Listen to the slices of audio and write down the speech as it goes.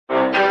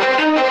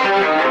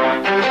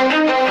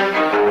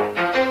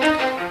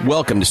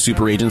Welcome to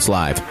Super Agents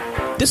Live.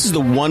 This is the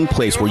one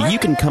place where you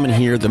can come and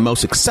hear the most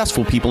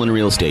successful people in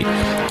real estate.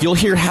 You'll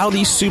hear how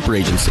these super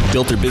agents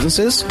built their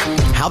businesses,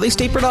 how they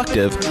stay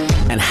productive,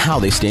 and how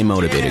they stay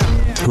motivated.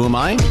 Who am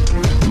I?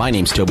 My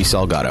name's Toby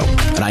Salgado,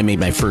 and I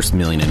made my first $1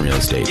 million in real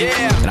estate.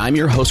 And I'm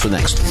your host for the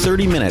next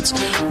 30 minutes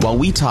while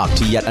we talk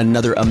to yet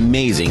another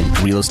amazing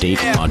real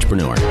estate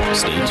entrepreneur.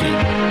 Stay tuned.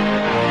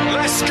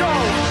 Let's go!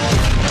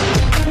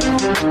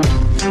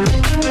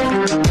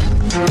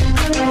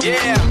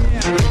 Yeah.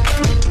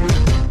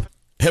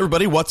 Hey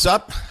everybody, what's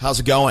up? How's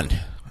it going?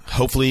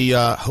 Hopefully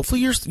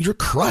you're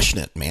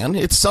crushing it, man.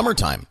 It's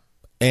summertime,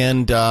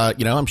 and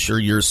I'm sure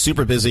you're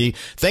super busy.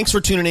 Thanks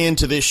for tuning in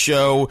to this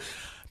show.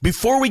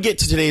 Before we get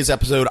to today's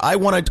episode, I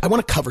want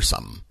to cover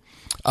something.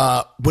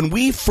 When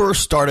we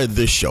first started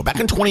this show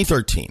back in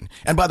 2013,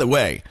 and by the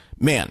way,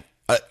 man,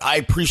 I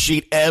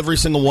appreciate every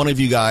single one of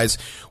you guys.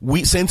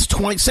 Since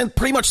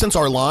pretty much since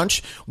our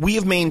launch, we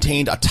have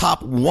maintained a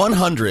top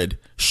 100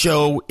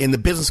 show in the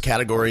business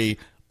category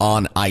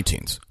on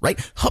iTunes, right?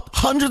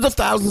 Hundreds of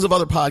thousands of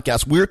other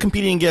podcasts we're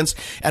competing against,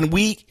 and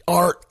we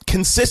are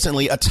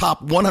consistently a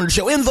top 100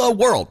 show in the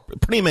world.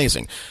 Pretty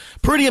amazing.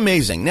 Pretty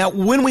amazing. Now,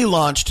 when we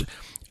launched,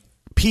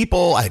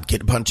 I'd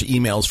get a bunch of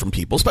emails from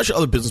people, especially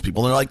other business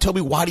people, and they're like,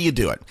 Toby, why do you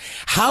do it?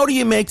 How do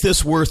you make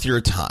this worth your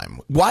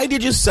time? Why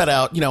did you set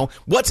out,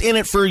 what's in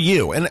it for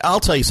you? And I'll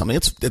tell you something,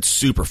 it's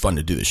super fun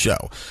to do the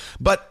show.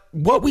 But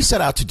what we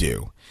set out to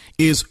do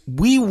is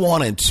we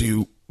wanted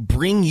to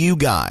bring you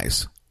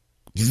guys,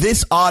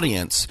 this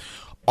audience,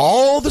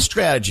 all the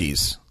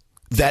strategies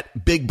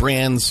that big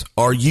brands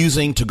are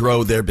using to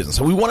grow their business.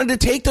 And we wanted to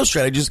take those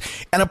strategies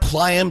and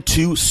apply them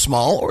to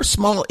small or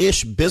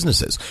small-ish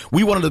businesses.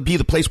 We wanted to be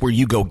the place where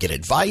you go get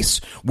advice,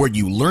 where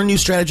you learn new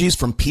strategies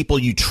from people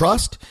you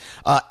trust,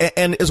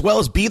 and as well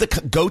as be the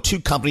go-to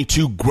company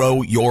to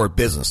grow your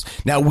business.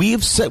 Now,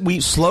 we've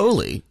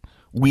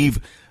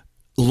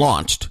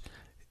launched,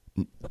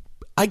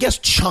 I guess,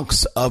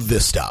 chunks of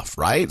this stuff,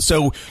 right?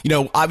 So,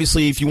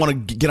 obviously, if you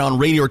want to get on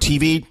radio or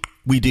TV,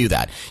 we do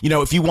that.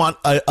 If you want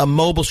a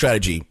mobile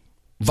strategy,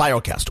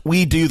 Viralcast,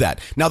 we do that.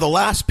 Now, the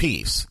last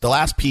piece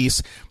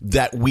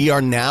that we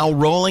are now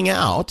rolling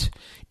out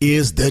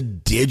is the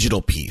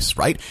digital piece,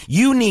 right?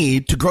 You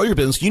need to grow your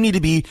business. You need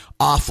to be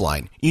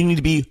offline. You need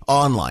to be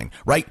online,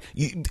 right?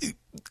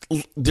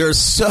 There's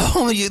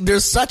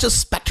such a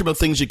spectrum of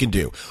things you can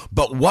do,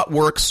 but what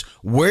works?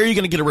 Where are you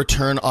going to get a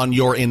return on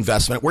your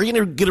investment? Where are you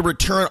going to get a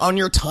return on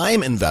your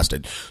time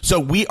invested? So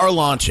we are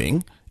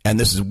launching, and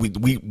this is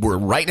we're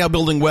right now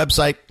building a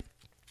website,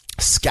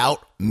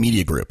 Scout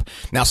Media Group.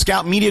 Now,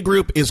 Scout Media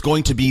Group is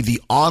going to be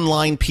the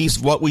online piece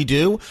of what we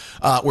do.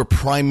 We're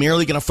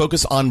primarily going to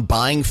focus on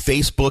buying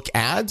Facebook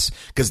ads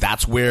because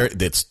that's where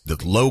it's the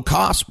low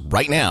cost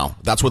right now.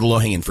 That's where the low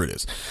hanging fruit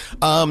is.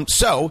 I'll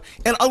tell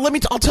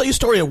you a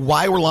story of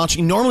why we're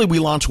launching. Normally, we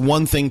launch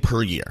one thing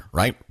per year,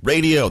 right?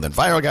 Radio, then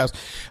Viralcast.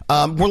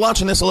 We're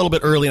launching this a little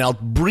bit early, and I'll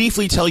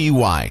briefly tell you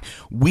why.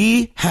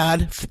 We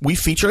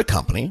featured a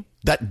company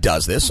that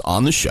does this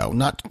on the show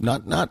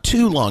not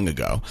too long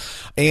ago,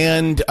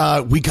 and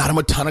we got him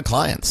a ton of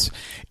clients.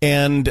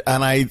 And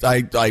I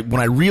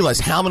when I realized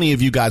how many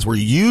of you guys were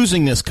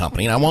using this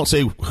company, and I won't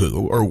say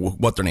who or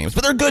what their names,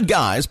 but they're good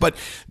guys, but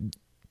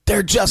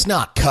they're just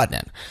not cutting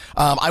it.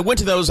 I went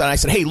to those and I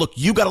said, hey, look,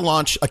 you got to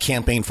launch a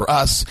campaign for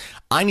us.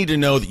 I need to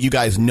know that you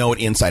guys know it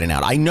inside and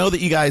out. I know that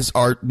you guys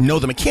know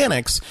the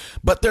mechanics,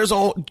 but there's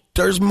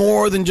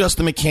more than just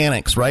the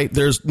mechanics, right?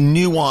 There's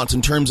nuance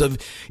in terms of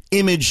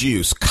image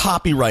use,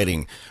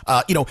 copywriting,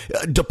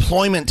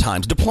 deployment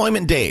times,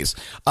 deployment days.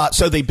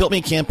 So they built me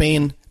a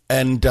campaign,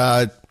 and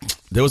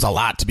there was a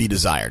lot to be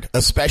desired,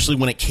 especially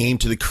when it came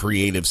to the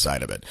creative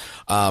side of it.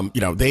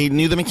 They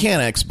knew the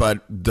mechanics,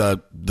 but the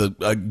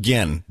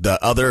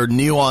other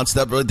nuance,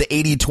 the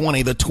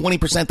 80-20, the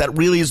 20% that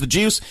really is the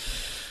juice,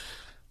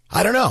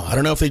 I don't know. I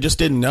don't know if they just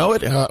didn't know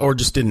it or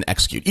just didn't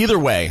execute. Either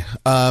way,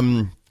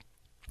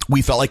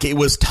 we felt like it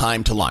was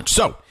time to launch.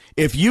 So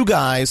if you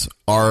guys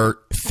have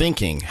been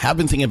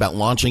thinking about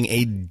launching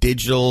a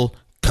digital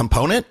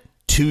component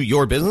to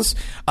your business,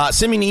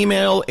 send me an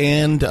email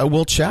and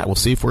we'll chat. We'll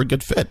see if we're a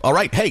good fit. All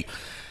right. Hey,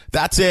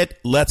 that's it.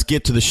 Let's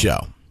get to the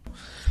show.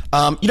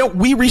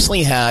 We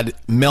recently had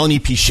Melanie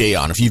Pichet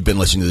on, if you've been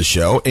listening to the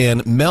show,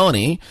 and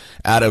Melanie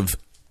out of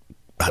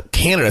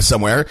Canada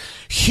somewhere,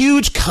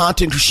 huge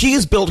content. She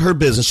has built her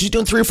business. She's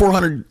doing 300 or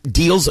 400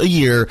 deals a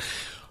year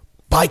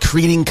by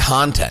creating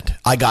content.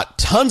 I got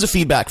tons of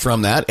feedback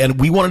from that, and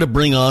we wanted to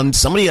bring on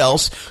somebody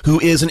else who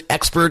is an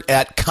expert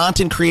at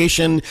content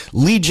creation,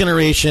 lead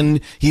generation.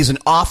 He's an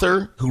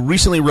author who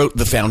recently wrote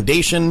The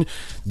Foundation.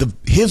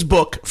 His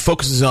book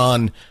focuses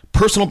on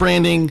personal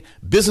branding,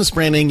 business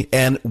branding,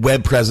 and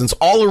web presence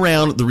all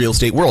around the real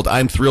estate world.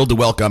 I'm thrilled to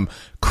welcome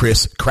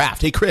Chris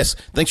Kraft. Hey, Chris,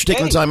 thanks for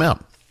taking the time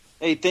out.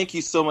 Hey, thank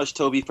you so much,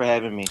 Toby, for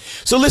having me.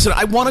 So listen,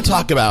 I want to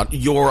talk about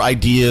your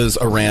ideas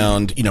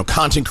around,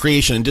 content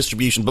creation and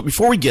distribution. But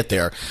before we get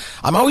there,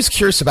 I'm always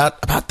curious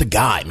about the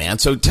guy, man.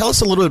 So tell us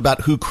a little bit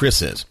about who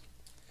Chris is.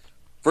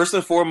 First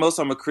and foremost,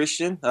 I'm a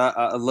Christian.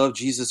 I love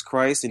Jesus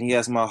Christ, and he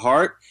has my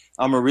heart.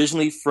 I'm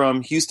originally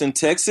from Houston,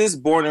 Texas,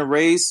 born and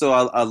raised, so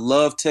I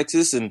love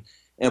Texas and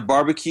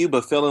barbecue,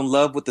 but fell in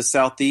love with the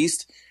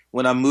Southeast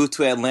when I moved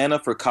to Atlanta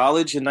for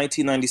college in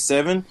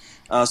 1997.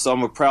 So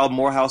I'm a proud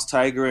Morehouse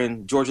Tiger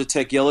and Georgia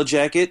Tech Yellow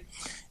Jacket.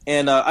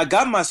 And I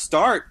got my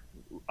start,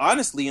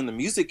 honestly, in the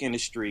music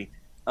industry.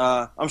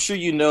 I'm sure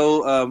you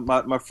know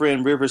my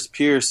friend Rivers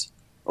Pierce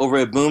over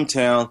at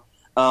Boomtown,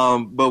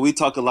 but we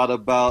talk a lot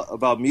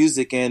about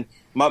music. And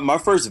my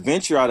first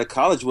venture out of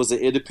college was an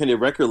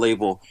independent record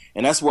label,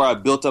 and that's where I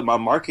built up my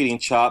marketing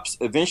chops,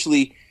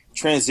 eventually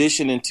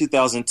transitioned in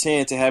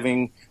 2010 to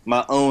having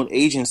my own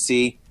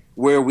agency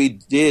where we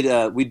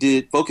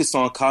did focus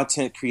on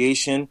content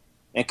creation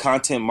and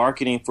content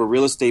marketing for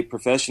real estate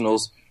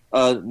professionals,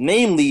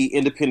 namely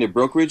independent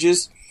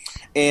brokerages.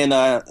 And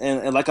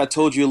like I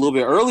told you a little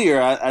bit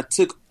earlier, I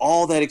took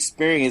all that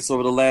experience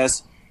over the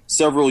last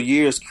several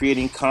years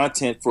creating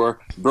content for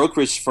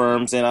brokerage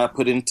firms, and I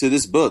put it into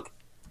this book.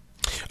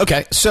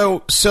 Okay,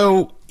 so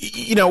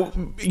you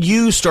know,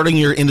 you starting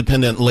your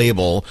independent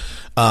label,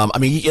 I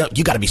mean,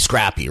 you got to be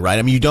scrappy, right?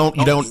 I mean, you don't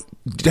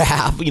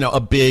have, you know, a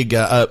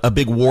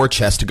big war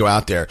chest to go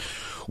out there.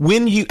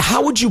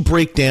 How would you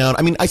break down?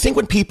 I mean, I think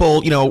when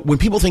people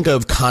think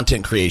of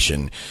content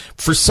creation,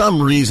 for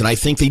some reason, I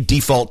think they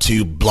default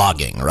to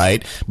blogging,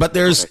 right? But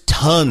there's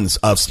tons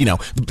of, you know,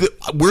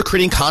 we're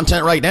creating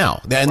content right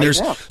now, and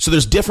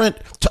there's different.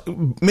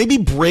 Maybe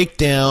break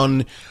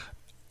down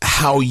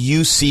how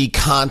you see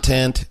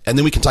content, and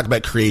then we can talk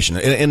about creation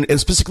and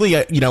specifically,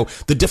 you know,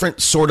 the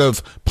different sort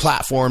of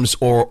platforms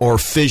or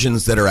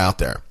fissions that are out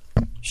there.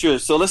 Sure.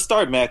 So let's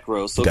start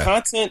macro. So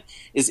content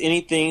is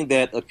anything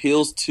that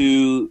appeals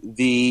to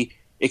the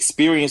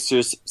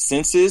experiencer's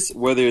senses,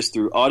 whether it's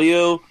through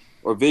audio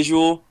or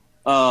visual,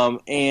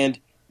 and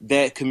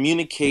that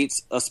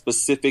communicates a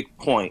specific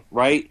point,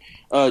 right?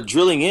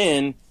 Drilling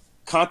in,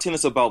 content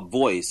is about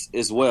voice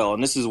as well,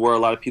 and this is where a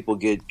lot of people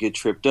get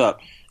tripped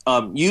up.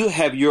 You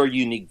have your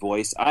unique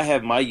voice. I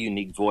have my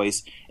unique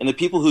voice. And the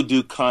people who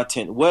do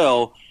content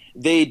well,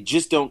 they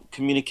just don't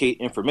communicate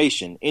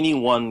information.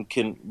 Anyone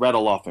can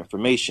rattle off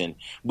information,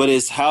 but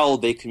it's how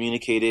they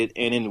communicate it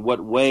and in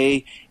what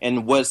way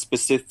and what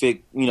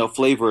specific, you know,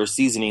 flavor or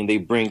seasoning they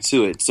bring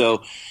to it.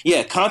 So,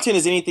 yeah, content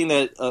is anything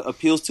that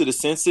appeals to the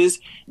senses,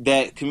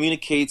 that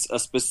communicates a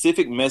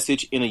specific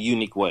message in a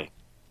unique way.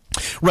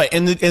 Right,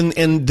 and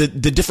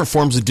the different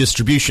forms of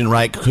distribution,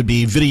 right? Could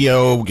be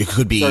video, it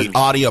could be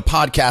audio,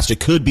 podcast, it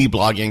could be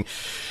blogging.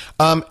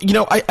 You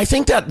know, I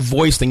think that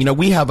voice thing. You know,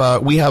 we have a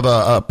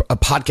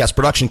podcast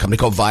production company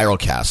called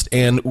Viralcast,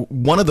 and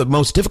one of the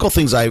most difficult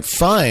things I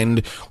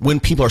find when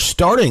people are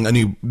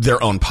starting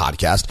their own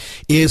podcast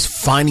is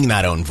finding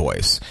that own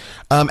voice.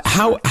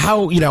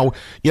 How you know,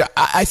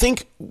 I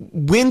think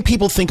when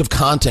people think of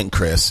content,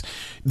 Chris,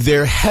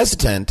 they're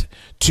hesitant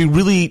to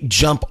really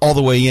jump all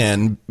the way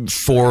in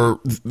for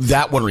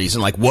that one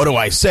reason, like, what do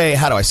I say?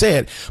 How do I say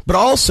it? But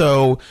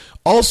also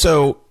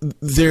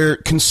they're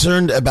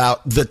concerned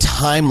about the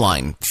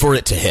timeline for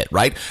it to hit,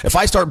 right? If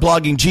I start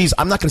blogging, geez,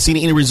 I'm not going to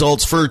see any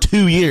results for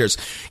 2 years.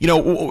 You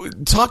know,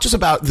 talk to us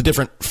about the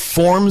different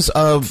forms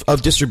of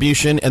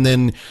distribution, and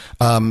then,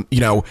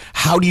 you know,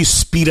 how do you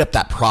speed up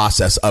that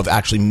process of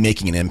actually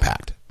making an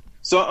impact?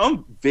 So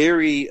I'm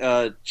very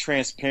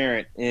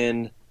transparent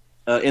in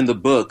the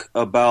book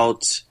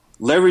about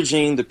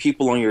leveraging the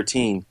people on your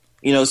team.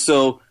 You know,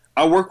 so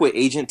I work with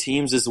agent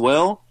teams as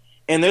well,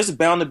 and there's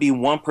bound to be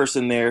one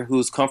person there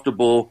who's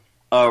comfortable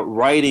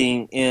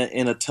writing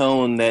in a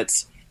tone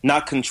that's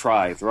not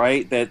contrived,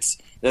 right? That's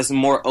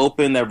more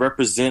open, that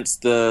represents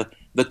the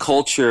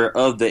culture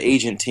of the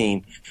agent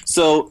team.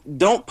 So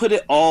don't put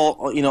it all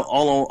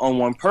on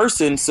one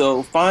person.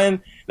 So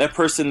find that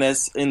person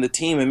that's in the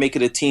team and make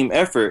it a team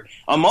effort.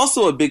 I'm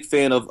also a big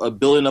fan of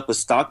building up a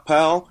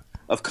stockpile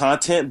of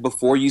content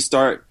before you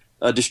start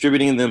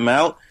distributing them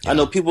out. Yeah. I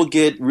know people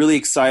get really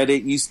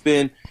excited. You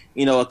spend,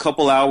 you know, a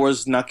couple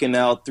hours knocking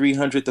out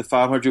 300 to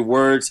 500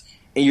 words,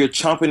 and you're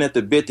chomping at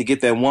the bit to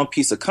get that one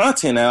piece of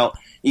content out.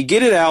 You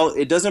get it out,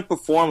 it doesn't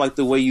perform like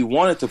the way you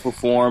want it to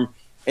perform,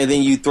 and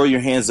then you throw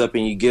your hands up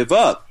and you give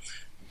up.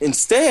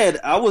 Instead,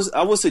 I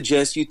would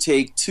suggest you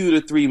take 2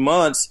 to 3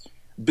 months,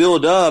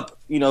 build up,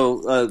 you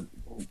know,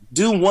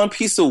 do one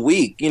piece a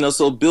week, you know,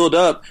 so build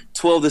up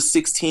 12 to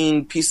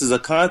 16 pieces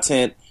of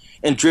content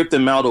and drip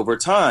them out over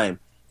time.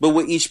 But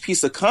with each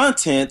piece of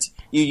content,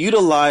 you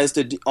utilize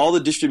all the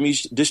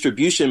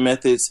distribution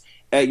methods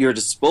at your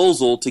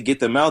disposal to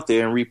get them out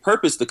there and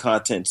repurpose the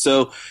content.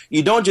 So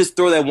you don't just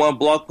throw that one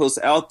blog post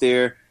out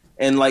there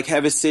and like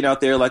have it sit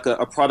out there like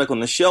a product on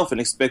the shelf and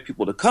expect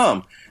people to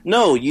come.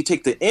 No, you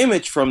take the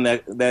image from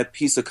that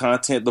piece of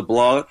content, the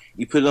blog,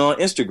 you put it on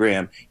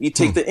Instagram. You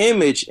take the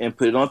image and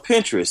put it on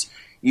Pinterest.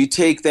 You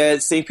take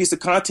that same piece of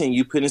content,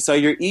 you put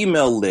inside your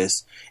email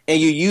list, and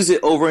you use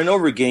it over and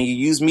over again. You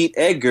use Meet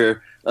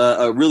Edgar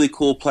a really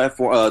cool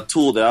platform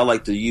tool that I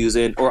like to use,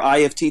 or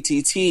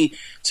IFTTT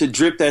to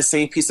drip that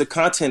same piece of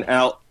content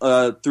out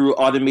through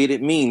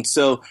automated means.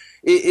 So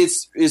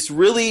it's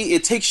really,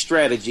 it takes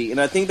strategy, and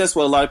I think that's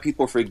what a lot of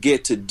people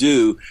forget to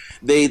do.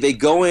 They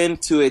go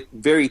into it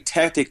very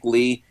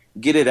tactically,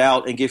 get it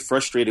out, and get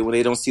frustrated when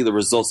they don't see the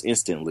results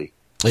instantly.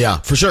 Yeah,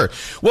 for sure.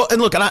 Well,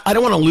 and look, and I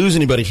don't want to lose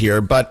anybody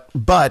here, but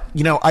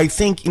I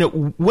think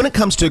when it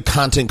comes to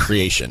content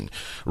creation,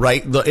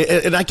 right?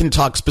 And I can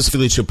talk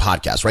specifically to a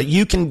podcast, right?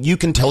 You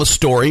can tell a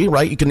story,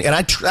 right? You can,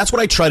 and that's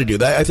what I try to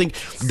do. I think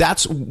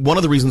that's one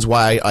of the reasons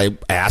why I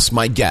ask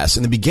my guests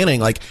in the beginning,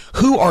 like,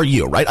 who are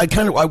you, right?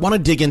 I want to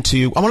dig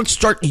into. I want to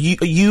start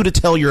you to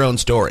tell your own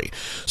story.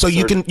 So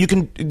you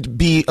can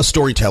be a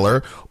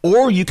storyteller,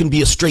 or you can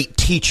be a straight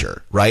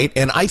teacher, right?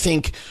 And I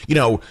think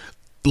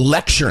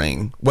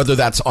lecturing, whether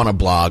that's on a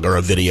blog or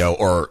a video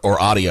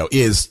or audio,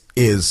 is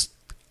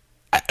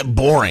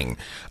boring.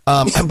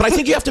 But I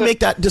think you have to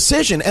make that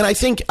decision. And I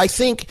think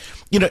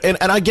and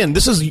again,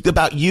 this is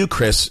about you,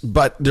 Chris,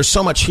 but there's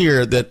so much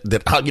here that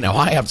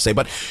I have to say.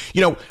 But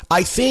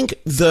I think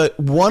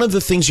one of the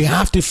things you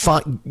have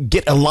to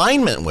get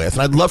alignment with,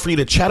 and I'd love for you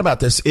to chat about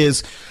this,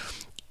 is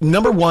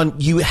number one,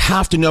 you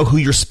have to know who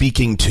you're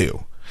speaking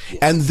to.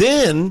 And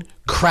then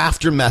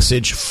craft your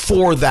message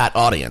for that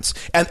audience.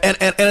 And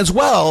as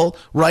well,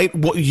 right,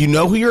 you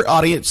know who your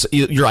audience,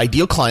 your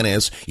ideal client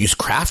is. You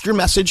craft your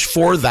message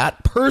for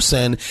that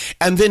person,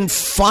 and then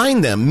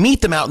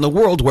meet them out in the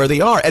world where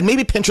they are. And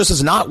maybe Pinterest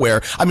is not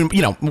where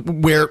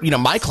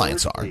my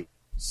clients are.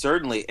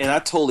 Certainly. And I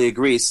totally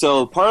agree.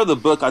 So part of the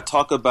book, I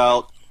talk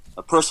about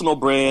a personal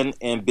brand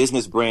and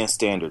business brand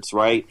standards,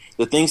 right?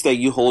 The things that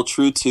you hold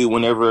true to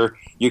whenever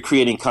you're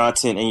creating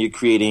content and you're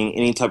creating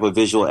any type of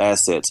visual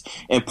assets.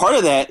 And part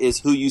of that is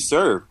who you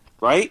serve,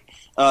 right?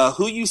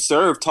 Who you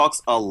serve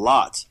talks a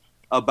lot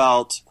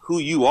about who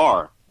you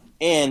are.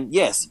 And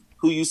yes,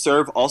 who you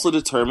serve also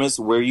determines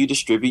where you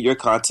distribute your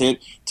content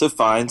to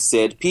find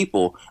said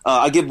people.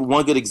 I give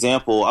one good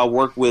example. I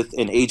work with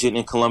an agent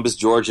in Columbus,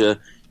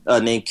 Georgia,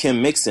 named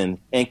Kim Mixon.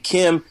 And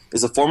Kim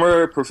is a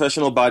former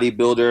professional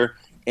bodybuilder,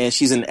 and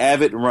she's an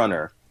avid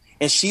runner.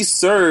 And she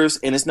serves,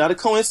 and it's not a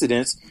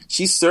coincidence,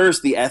 she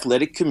serves the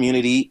athletic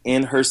community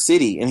in her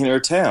city, in her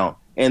town,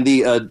 and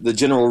the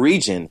general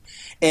region.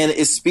 And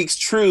it speaks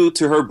true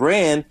to her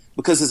brand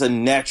because it's a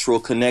natural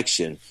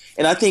connection.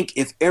 And I think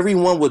if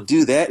everyone would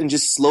do that and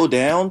just slow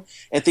down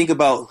and think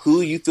about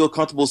who you feel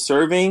comfortable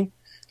serving,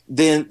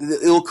 then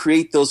it'll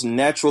create those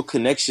natural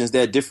connections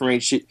that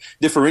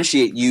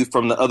differentiate you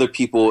from the other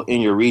people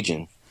in your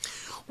region.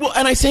 Well,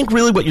 and I think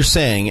really what you're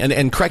saying,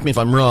 and correct me if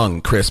I'm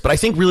wrong, Chris, but I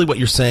think really what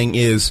you're saying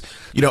is,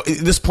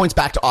 this points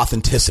back to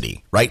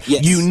authenticity, right?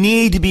 Yes. You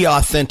need to be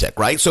authentic,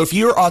 right? So if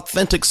your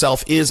authentic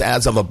self is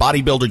as of a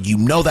bodybuilder, you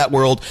know that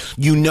world,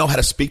 you know how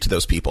to speak to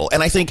those people.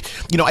 And I think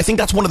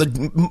that's one of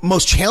the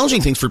most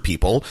challenging things for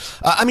people.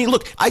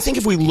 Look, I think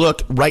if we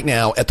look right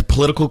now at the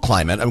political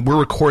climate, and we're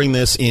recording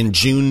this in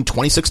June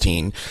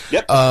 2016,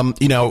 yep.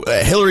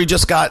 Hillary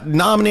just got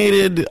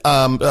nominated,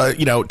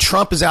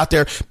 Trump is out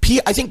there.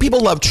 I think people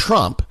love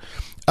Trump.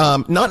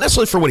 Not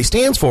necessarily for what he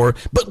stands for,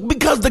 but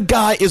because the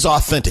guy is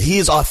authentic. He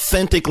is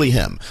authentically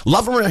him.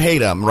 Love him or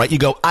hate him, right? You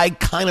go, I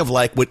kind of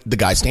like what the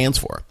guy stands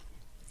for.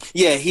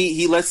 Yeah,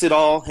 he lets it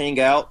all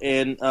hang out,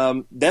 and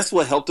that's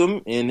what helped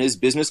him in his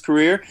business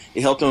career.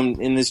 It helped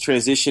him in his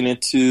transition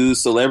into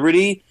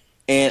celebrity,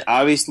 and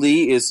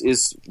obviously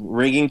is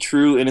ringing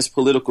true in his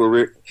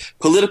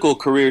political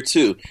career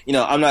too.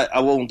 I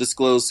won't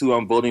disclose who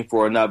I'm voting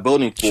for or not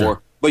voting for,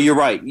 sure. But you're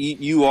right.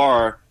 You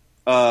are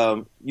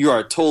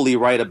totally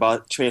right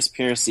about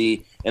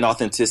transparency and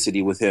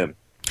authenticity with him.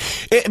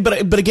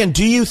 But again,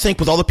 do you think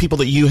with all the people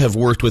that you have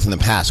worked with in the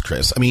past,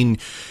 Chris,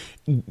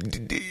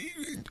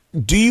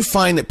 do you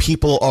find that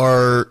people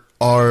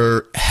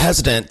are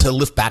hesitant to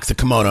lift back the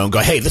kimono and go,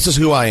 hey, this is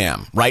who I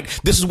am, right?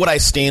 This is what I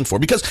stand for.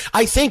 Because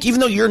I think even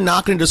though you're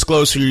not going to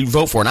disclose who you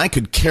vote for, and I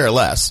could care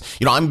less,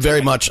 I'm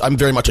very much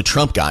a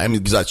Trump guy.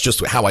 Because that's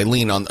just how I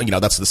lean on,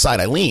 that's the side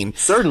I lean.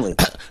 Certainly.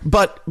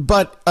 But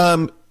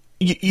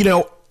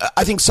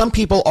I think some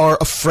people are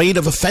afraid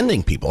of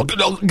offending people. A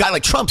guy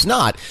like Trump's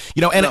not,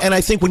 and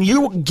I think when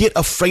you get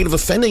afraid of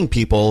offending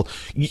people,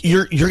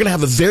 you're going to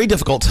have a very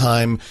difficult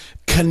time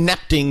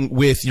connecting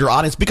with your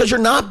audience because you're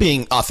not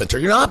being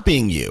authentic. You're not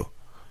being you.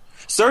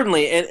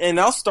 Certainly. And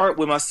I'll start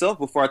with myself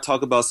before I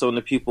talk about some of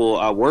the people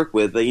I work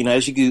with.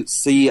 As you can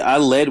see, I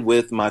led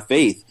with my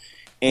faith.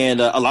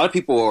 And a lot of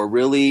people are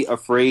really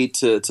afraid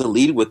to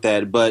lead with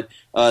that. But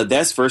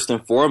that's first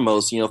and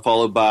foremost,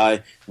 followed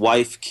by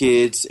wife,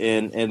 kids,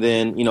 and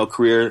then,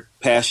 career,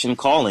 passion,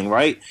 calling,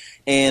 right?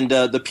 And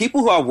the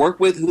people who I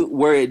work with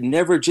where it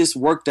never just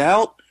worked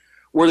out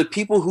were the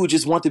people who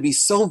just want to be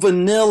so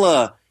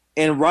vanilla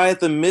and right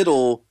at the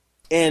middle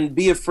and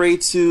be afraid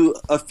to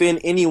offend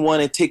anyone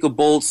and take a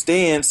bold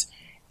stance.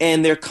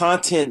 And their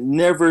content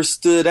never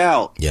stood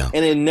out. Yeah.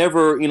 And it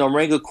never,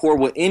 rang a chord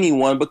with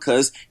anyone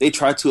because they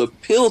tried to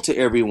appeal to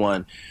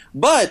everyone.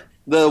 But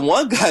the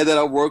one guy that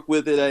I work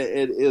with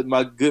at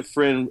my good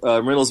friend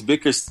Reynolds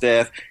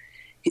Bickerstaff,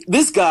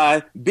 This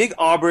guy, big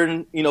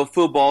Auburn,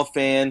 football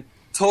fan,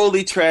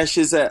 totally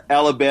trashes at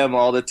Alabama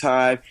all the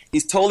time.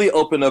 He's totally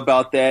open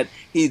about that.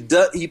 He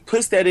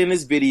puts that in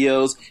his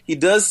videos. He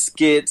does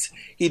skits.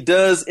 He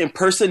does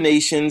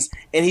impersonations,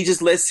 and he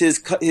just lets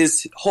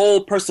his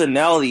whole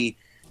personality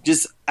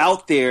just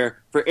out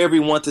there for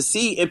everyone to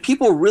see. And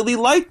people really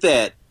like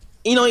that.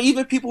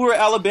 Even people who are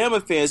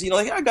Alabama fans, hey,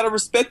 I got to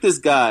respect this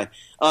guy.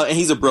 And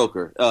he's a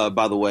broker,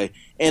 by the way.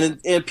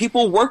 And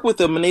people work with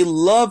him, and they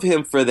love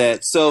him for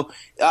that. So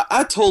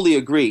I totally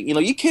agree.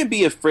 You can't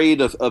be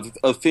afraid of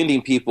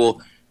offending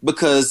people,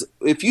 because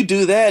if you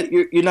do that,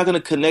 you're not going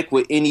to connect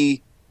with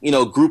any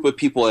group of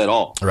people at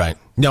all. Right.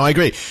 No, I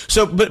agree.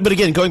 So, but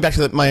again, going back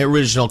to my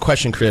original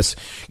question, Chris,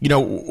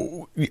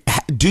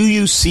 do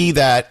you see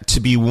that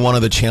to be one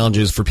of the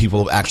challenges for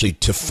people actually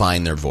to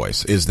find their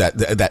voice? Is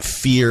that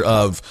fear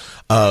of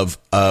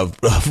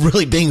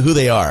really being who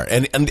they are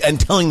and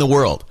telling the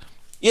world?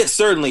 Yes,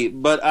 certainly.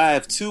 But I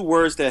have two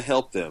words that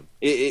help them.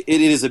 It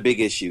is a big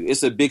issue.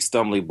 It's a big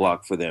stumbling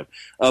block for them.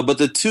 But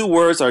the two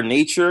words are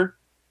nature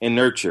and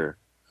nurture.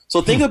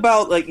 So think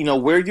about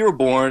where you're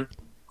born,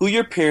 who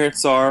your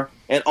parents are,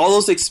 and all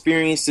those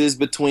experiences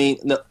between.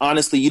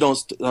 Honestly, you don't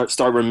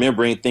start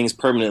remembering things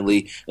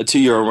permanently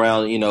until you're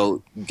around,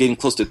 getting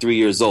close to 3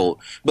 years old.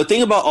 But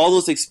think about all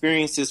those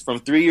experiences from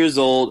 3 years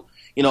old,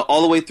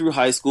 all the way through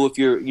high school. If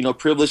you're,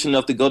 privileged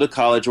enough to go to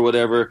college or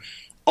whatever,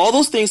 all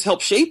those things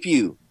help shape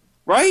you,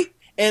 right?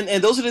 And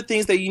those are the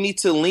things that you need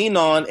to lean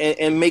on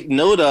and make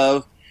note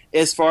of,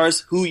 as far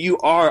as who you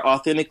are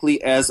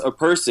authentically as a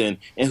person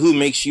and who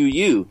makes you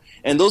you.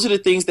 And those are the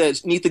things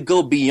that need to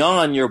go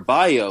beyond your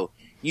bio.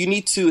 You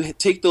need to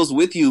take those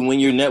with you when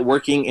you're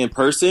networking in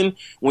person,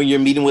 when you're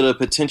meeting with a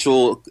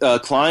potential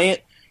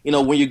client,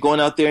 when you're going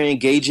out there and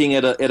engaging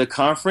at a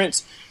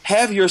conference.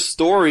 Have your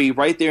story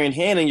right there in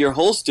hand in your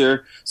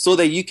holster so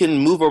that you can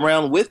move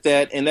around with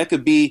that. And that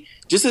could be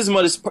just as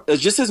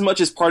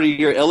much as part of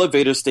your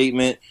elevator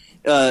statement,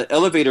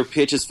 elevator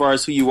pitch, as far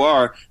as who you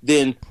are,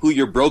 than who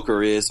your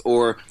broker is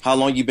or how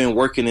long you've been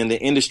working in the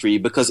industry,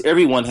 because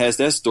everyone has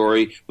that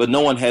story, but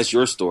no one has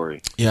your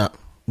story. Yeah.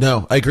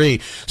 No, I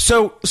agree.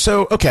 So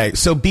okay.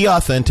 So be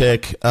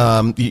authentic.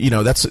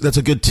 That's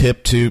a good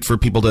tip for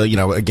people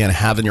to, again,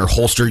 have in your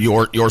holster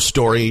your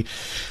story.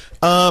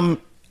 What?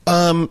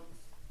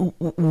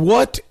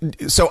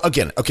 So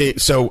again, okay.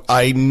 So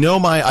I know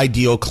my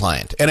ideal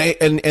client,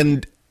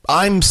 and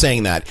I'm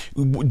saying that.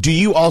 Do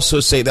you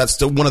also say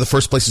that's one of the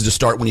first places to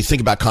start when you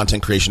think about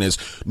content creation is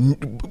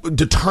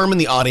determine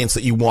the audience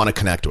that you want to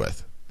connect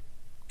with?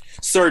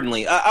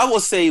 Certainly. I will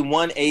say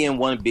 1A and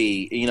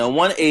 1B.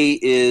 1A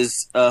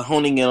is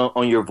honing in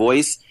on your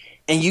voice.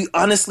 And you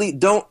honestly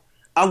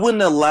I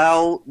wouldn't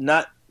allow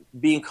not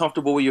being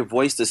comfortable with your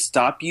voice to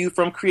stop you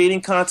from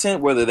creating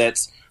content, whether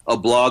that's a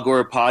blog or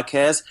a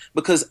podcast,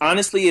 because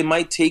honestly, it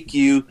might take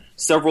you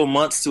several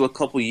months to a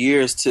couple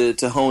years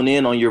to hone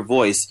in on your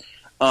voice.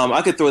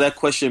 I could throw that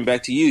question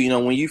back to you.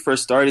 When you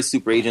first started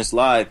Super Agents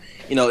Live,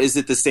 is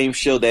it the same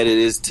show that it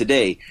is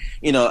today?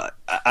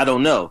 I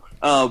don't know.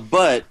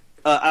 But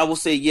I will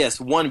say yes.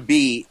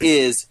 1B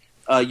is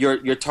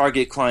your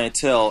target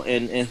clientele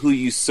and who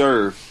you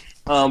serve,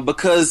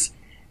 because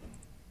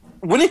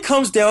when it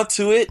comes down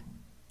to it,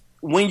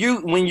 when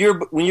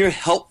you're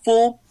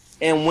helpful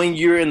and when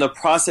you're in the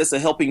process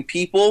of helping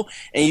people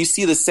and you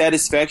see the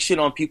satisfaction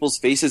on people's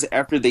faces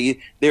after they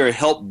are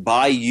helped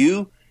by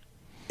you,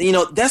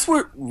 that's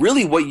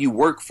really what you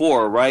work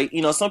for, right?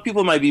 Some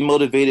people might be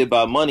motivated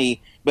by money,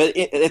 but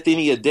at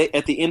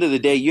the end of the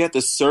day, you have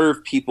to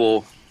serve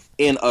people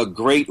in a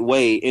great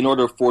way in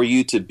order for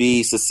you to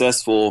be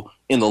successful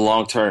in the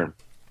long term.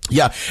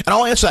 Yeah, and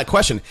I'll answer that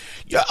question.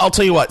 I'll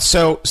tell you what.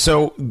 So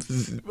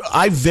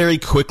I very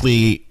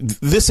quickly.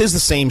 This is the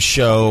same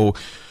show.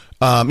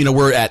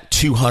 We're at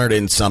 200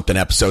 and something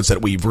episodes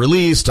that we've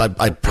released.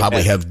 I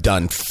probably have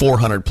done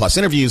 400 plus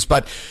interviews,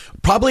 but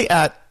probably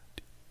at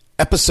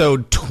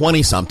episode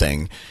 20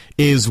 something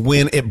is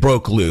when it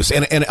broke loose.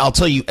 And I'll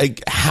tell you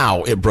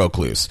how it broke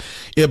loose.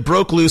 It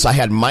broke loose. I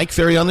had Mike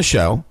Ferry on the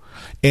show.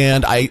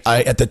 And I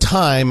at the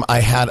time, I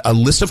had a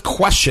list of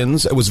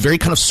questions. It was very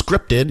kind of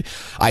scripted.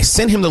 I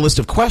sent him the list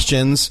of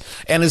questions,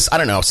 and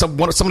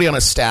somebody on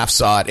his staff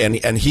saw it,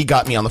 and he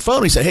got me on the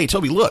phone. He said, "Hey,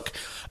 Toby, look,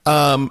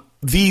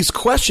 these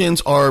questions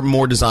are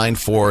more designed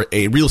for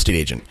a real estate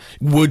agent.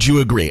 Would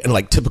you agree?" And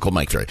like typical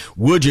Mike Ferry,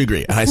 would you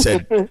agree? And I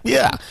said,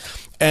 "Yeah."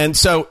 And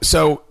so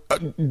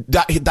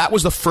that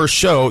was the first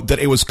show that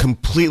it was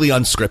completely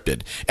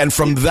unscripted. And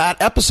from that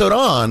episode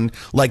on,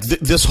 like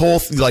this whole,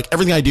 like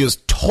everything I do is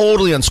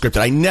totally unscripted.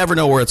 I never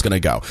know where it's going to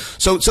go.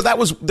 So that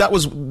was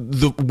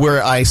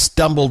where I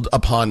stumbled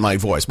upon my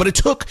voice. But it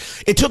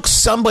took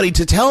somebody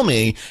to tell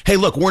me, hey,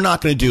 look, we're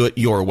not going to do it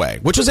your way,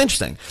 which was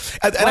interesting.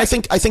 And I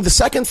think the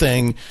second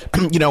thing,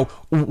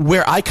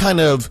 where I kind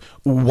of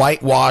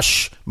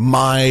whitewash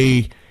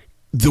my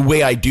the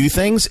way I do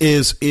things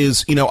is,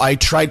 I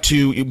try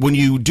to, when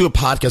you do a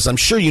podcast, I'm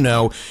sure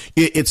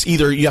it's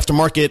either you have to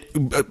market,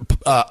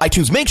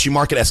 iTunes makes you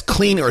market as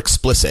clean or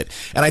explicit.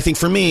 And I think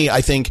for me,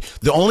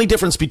 the only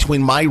difference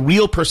between my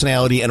real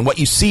personality and what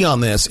you see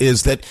on this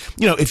is that,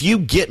 if you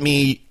get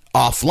me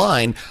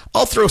offline,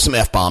 I'll throw some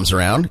F-bombs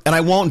around, and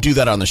I won't do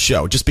that on the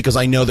show just because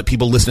I know that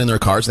people listen in their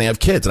cars and they have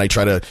kids, and I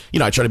try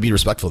to be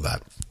respectful of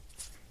that.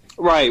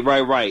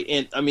 Right.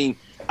 And I mean,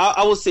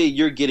 I would say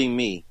you're getting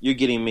me.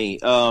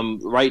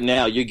 Right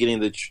now, you're getting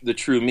the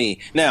true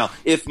me. Now,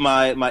 if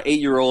my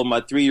 8-year-old,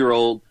 my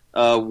 3-year-old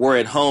were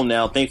at home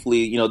now,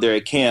 thankfully, they're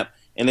at camp,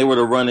 and they were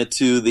to run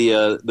into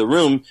the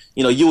room,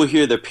 you will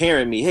hear their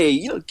parent me,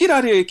 hey, get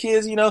out of here,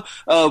 kids,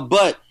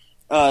 But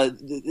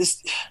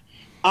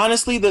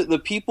honestly,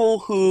 the people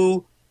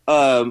who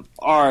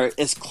are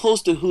as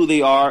close to who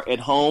they are at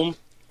home,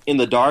 in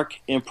the dark,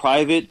 in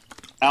private,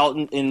 out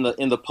in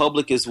the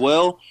public as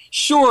well,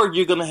 sure,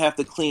 you're going to have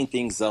to clean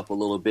things up a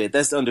little bit.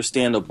 That's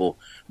understandable.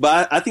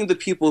 But I think the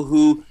people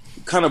who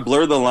kind of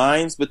blur the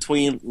lines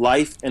between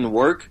life and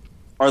work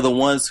are the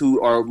ones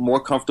who are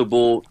more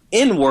comfortable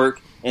in work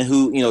and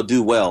who,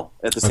 do well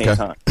at the same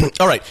time.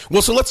 All right.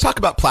 Well, so let's talk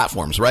about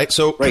platforms, right?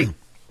 So, right.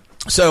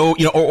 So,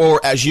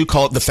 or as you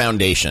call it, the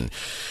foundation.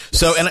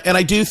 So, and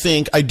I do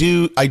think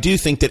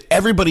that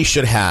everybody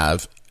should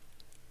have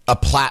a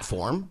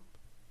platform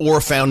or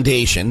a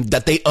foundation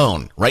that they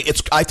own,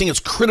 right? I think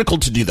it's critical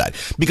to do that,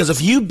 because if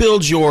you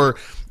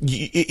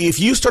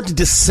start to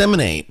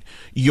disseminate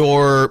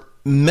your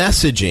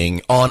messaging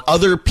on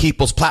other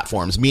people's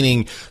platforms,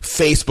 meaning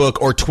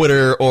Facebook or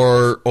Twitter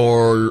or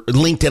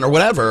LinkedIn or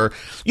whatever,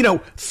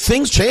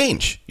 things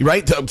change,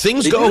 right?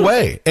 Things go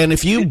away. And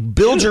if you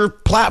build your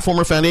platform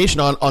or foundation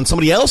on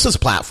somebody else's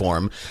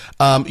platform,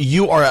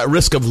 you are at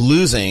risk of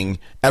losing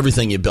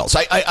everything you built. So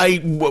we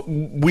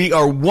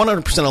are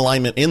 100%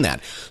 alignment in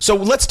that. So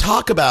let's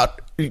talk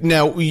about,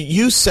 now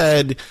you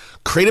said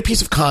create a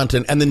piece of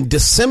content and then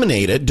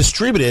disseminate it,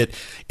 distribute it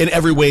in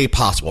every way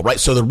possible, right?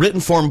 So the written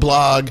form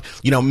blog,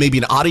 maybe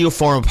an audio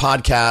form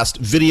podcast,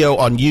 video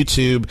on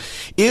YouTube.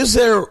 Is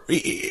there,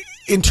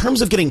 in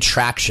terms of getting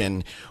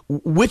traction,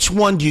 which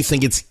one do you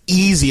think it's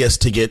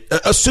easiest to get,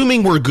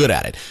 assuming we're good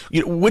at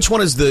it, which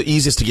one is the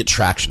easiest to get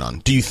traction on,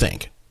 do you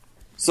think?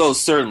 So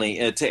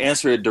certainly, to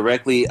answer it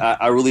directly,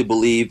 I really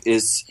believe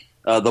is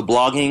the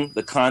blogging,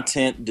 the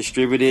content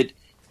distributed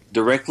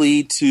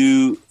directly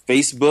to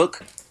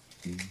Facebook,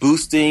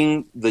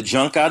 boosting the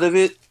junk out of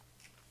it,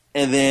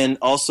 and then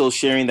also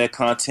sharing that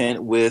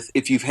content with,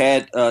 if you've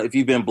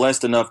been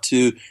blessed enough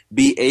to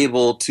be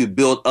able to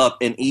build up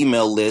an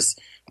email list,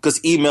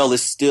 because email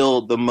is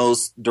still the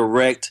most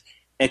direct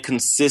and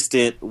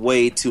consistent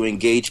way to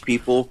engage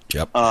people.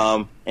 Yep.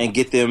 And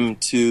get them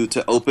to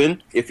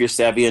open if you're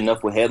savvy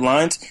enough with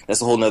headlines.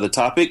 That's a whole nother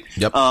topic.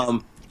 Yep.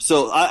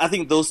 So I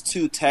think those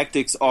two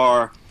tactics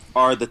are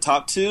the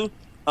top two.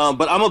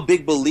 But I'm a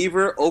big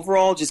believer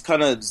overall, just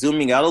kind of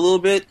zooming out a little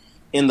bit,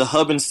 in the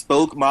hub and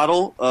spoke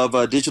model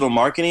of digital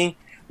marketing,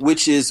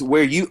 which is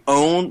where you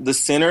own the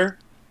center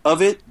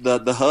of it,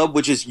 the hub,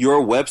 which is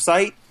your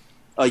website,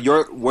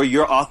 where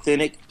your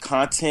authentic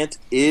content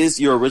is,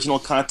 your original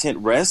content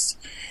rests,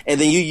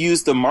 and then you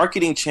use the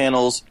marketing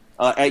channels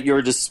at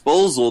your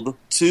disposal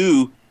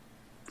to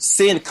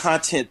send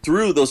content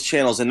through those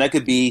channels, and that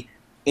could be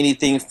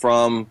anything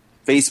from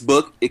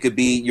Facebook, it could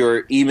be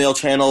your email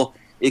channel,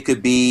 it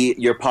could be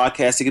your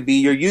podcast, it could be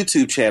your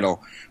YouTube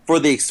channel, for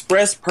the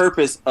express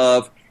purpose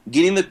of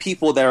getting the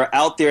people that are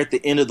out there at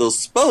the end of those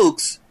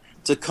spokes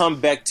to come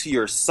back to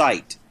your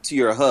site, to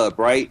your hub,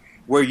 right,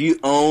 where you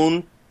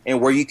own and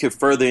where you could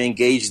further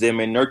engage them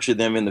and nurture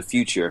them in the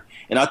future.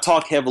 And I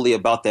talk heavily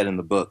about that in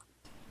the book.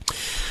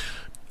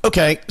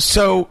 Okay,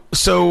 so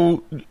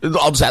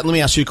let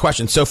me ask you a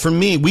question. So for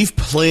me, we've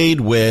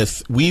played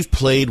with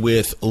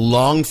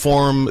long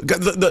form.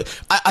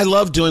 I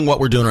love doing what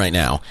we're doing right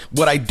now.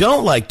 What I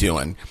don't like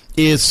doing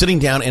is sitting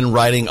down and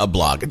writing a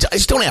blog. I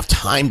just don't have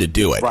time to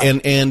do it.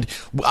 Right. And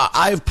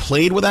I've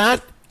played with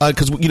that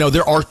because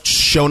there are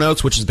show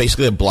notes, which is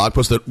basically a blog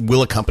post that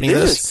will accompany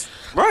this.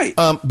 Right.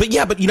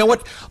 But you know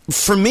what?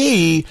 For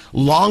me,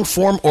 long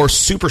form or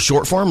super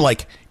short form,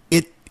 like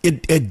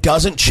it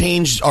doesn't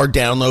change our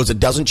downloads. It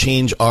doesn't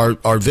change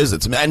our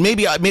visits. And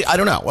maybe I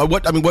don't know.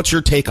 What's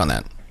your take on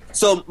that?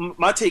 So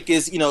my take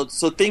is,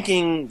 so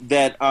thinking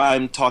that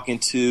I'm talking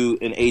to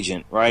an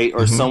agent, right,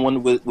 or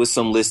someone with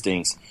some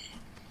listings,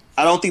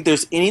 I don't think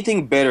there's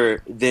anything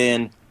better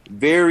than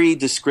very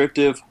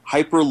descriptive,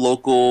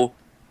 hyper-local,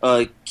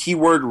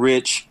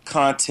 keyword-rich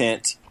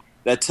content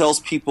that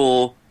tells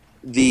people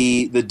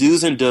the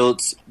do's and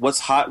don'ts, what's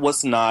hot,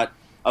 what's not,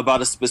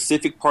 about a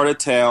specific part of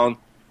town.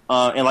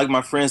 And like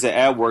my friends at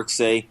AdWorks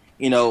say,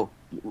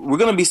 we're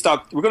going to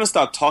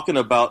stop talking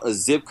about a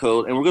zip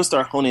code, and we're going to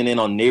start honing in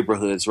on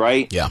neighborhoods,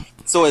 right? Yeah.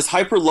 So as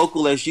hyper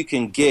local as you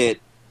can get,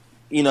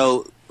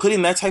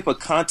 putting that type of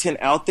content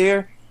out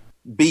there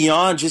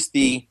beyond just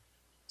the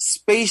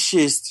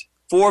spacious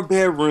 4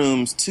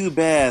 bedrooms, 2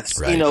 baths,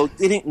 right.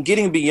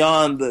 Getting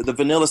beyond the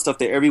vanilla stuff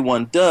that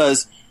everyone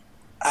does,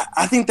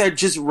 I think that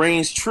just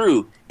reigns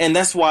true. And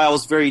that's why I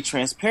was very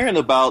transparent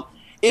about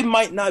it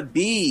might not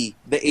be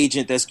the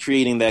agent that's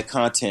creating that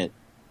content,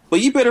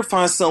 but you better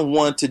find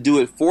someone to do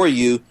it for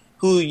you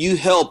who you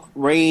help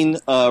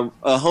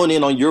hone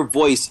in on your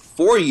voice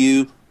for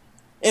you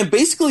and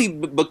basically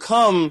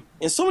become,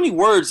 in so many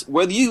words,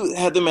 whether you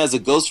have them as a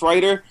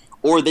ghostwriter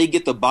or they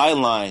get the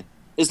byline,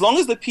 as long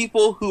as the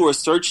people who are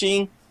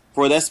searching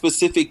for that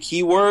specific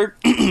keyword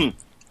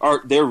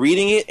they're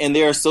reading it and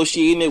they're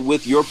associating it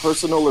with your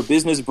personal or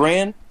business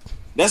brand,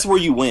 that's where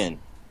you win.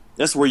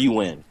 That's where you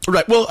win.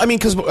 Right. Well,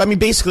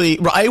 basically,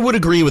 I would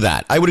agree with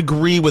that.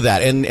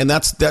 And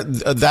that's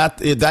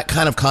that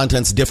kind of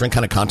content's different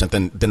kind of content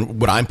than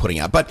what I'm putting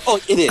out. But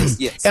it is.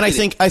 Yes. And I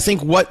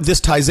think what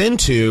this ties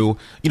into,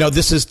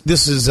 this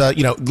is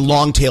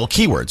long tail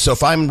keywords. So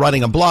if I'm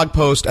writing a blog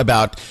post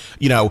about,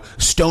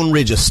 Stone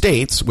Ridge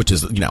Estates, which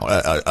is,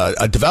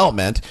 a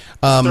development,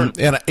 Sure.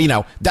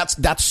 and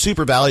that's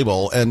super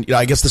valuable. And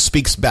I guess this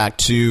speaks back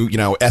to,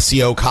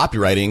 SEO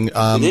copywriting.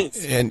 It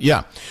is. And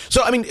yeah.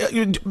 So,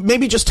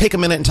 maybe just take a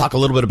minute and talk a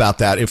little bit about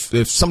that.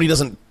 If somebody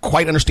doesn't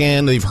quite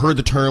understand, they've heard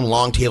the term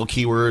long tail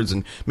keywords,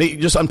 and maybe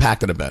just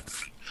unpack that a bit.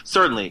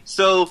 Certainly.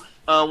 So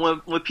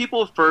when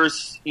people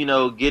first,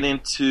 get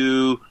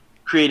into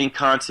creating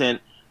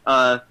content,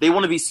 they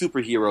want to be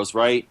superheroes,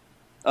 right?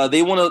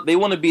 They want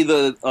to be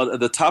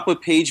the top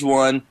of page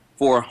one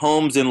for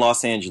homes in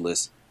Los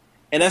Angeles,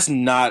 and that's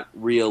not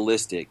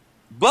realistic.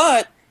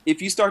 But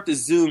if you start to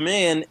zoom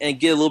in and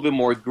get a little bit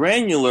more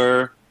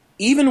granular,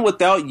 even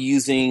without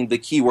using the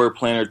keyword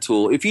planner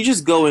tool, if you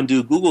just go and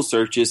do Google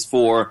searches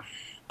for,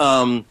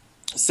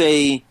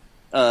 say,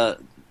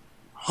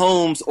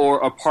 homes or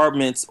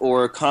apartments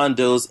or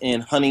condos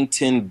in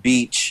Huntington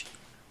Beach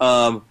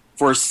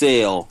for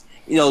sale,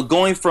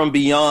 going from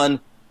beyond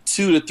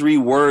 2 to 3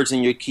 words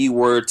in your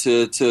keyword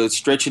to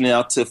stretching it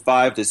out to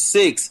 5 to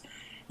 6,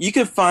 you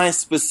can find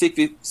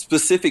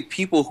specific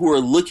people who are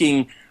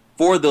looking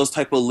for those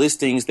type of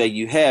listings that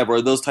you have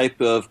or those type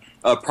of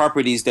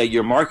properties that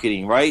you're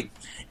marketing, right?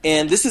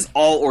 And this is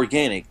all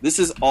organic. This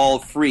is all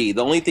free.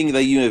 The only thing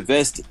that you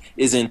invest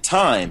is in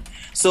time.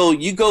 So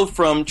you go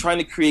from trying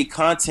to create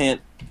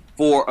content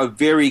for a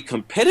very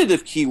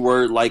competitive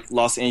keyword like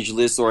Los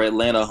Angeles or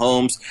Atlanta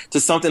homes to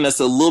something that's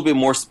a little bit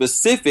more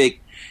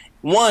specific.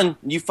 One,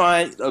 you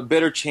find a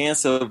better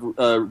chance of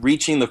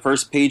reaching the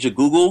first page of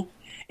Google.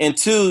 And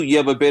two, you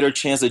have a better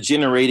chance of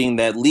generating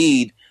that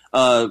lead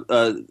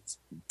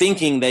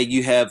thinking that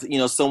you have,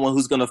 someone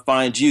who's going to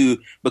find you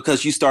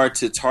because you start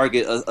to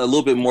target a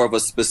little bit more of a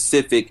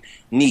specific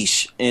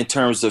niche in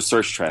terms of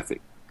search traffic.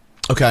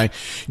 Okay.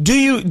 Do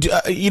you,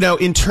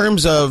 in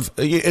terms of,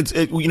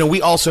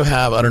 we also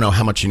have, I don't know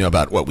how much you know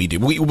about what we do.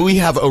 We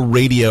have a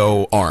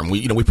radio arm.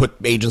 We put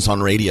agents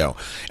on radio.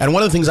 And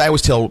one of the things I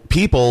always tell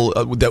people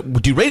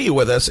that do radio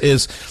with us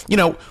is,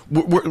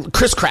 we're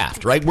Chris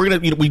Craft, right? We're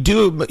going to, we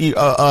do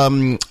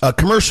a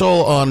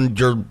commercial on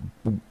your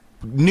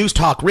news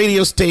talk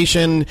radio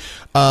station.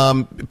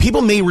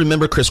 People may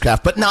remember Chris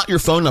Craft, but not your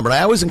phone number. And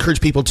I always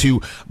encourage people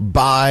to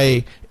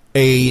buy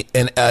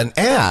an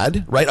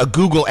ad, right? A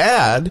Google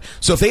ad.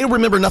 So if they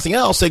remember nothing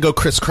else, they go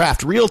Chris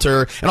Craft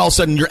Realtor, and all of a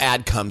sudden your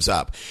ad comes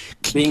up.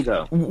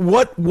 Bingo.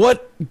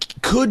 What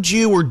could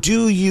you or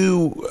do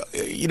you,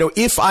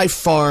 if I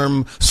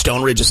farm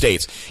Stone Ridge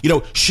Estates,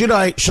 should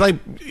I,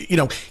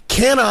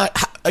 can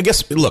I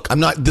guess, look, I'm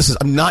not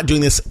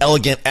doing this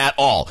elegant at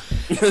all.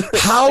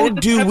 How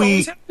do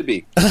we, have to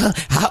be.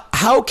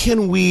 How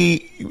can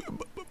we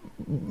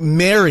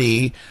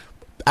marry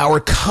our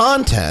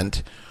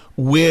content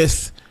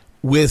with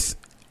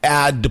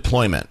ad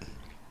deployment?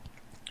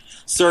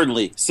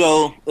 Certainly.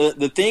 So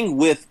the thing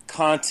with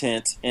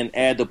content and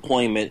ad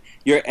deployment,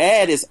 your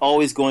ad is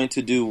always going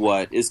to do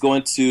what? It's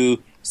going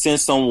to send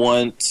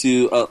someone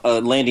to a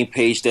landing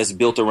page that's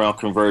built around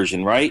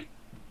conversion, right?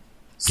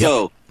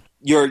 So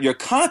your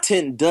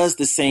content does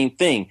the same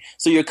thing.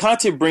 So your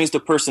content brings the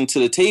person to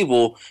the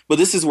table, but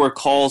this is where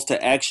calls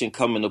to action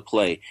come into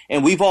play.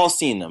 And we've all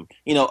seen them.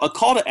 A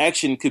call to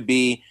action could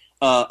be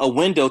a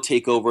window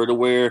takeover to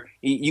where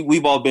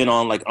we've all been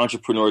on like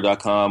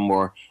entrepreneur.com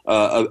or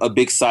a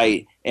big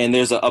site, and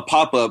there's a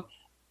pop-up,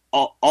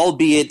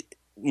 albeit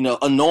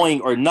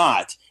annoying or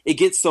not, it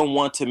gets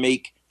someone to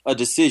make a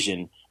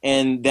decision,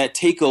 and that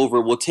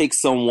takeover will take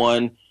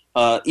someone,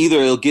 either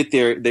it'll get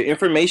their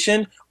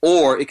information,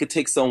 or it could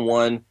take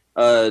someone,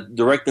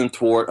 direct them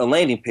toward a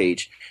landing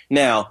page.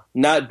 Now,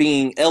 not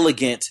being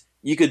elegant,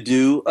 you could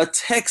do a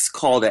text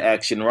call to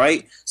action,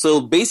 right?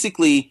 So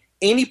basically,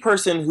 any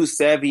person who's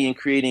savvy in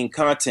creating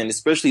content,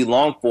 especially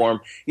long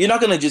form, you're not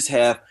going to just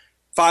have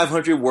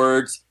 500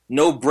 words,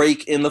 no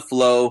break in the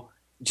flow,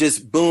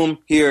 just boom,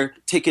 here,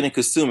 take it and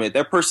consume it.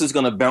 That person's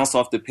going to bounce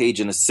off the page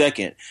in a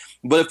second.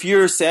 But if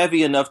you're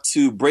savvy enough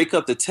to break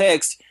up the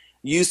text,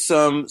 use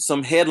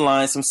some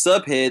headlines, some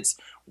subheads,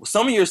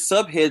 some of your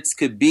subheads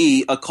could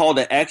be a call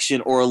to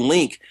action or a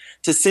link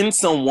to send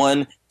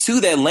someone to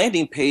that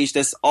landing page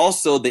that's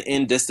also the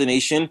end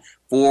destination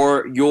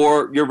for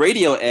your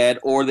radio ad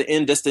or the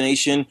end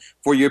destination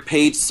for your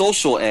paid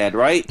social ad,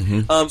 right?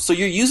 So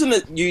you're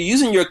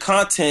using your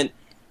content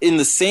in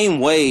the same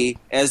way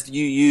as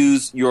you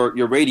use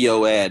your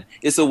radio ad.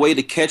 It's a way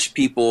to catch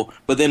people,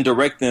 but then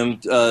direct them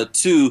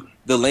to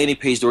the landing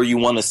page where you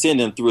want to send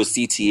them through a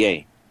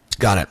CTA.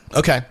 Got it.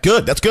 Okay,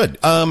 good. That's good.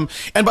 And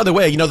by the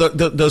way, you know,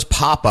 those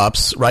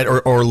pop-ups, right,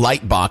 or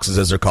light boxes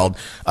as they're called,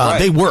 Right.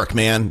 they work,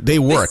 man. They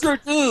work. They sure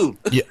do.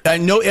 Yeah, I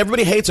know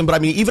everybody hates them, but I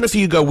mean, even if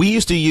you go, we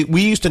used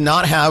to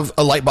not have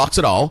a light box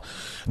at all.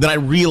 Then I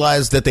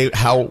realized that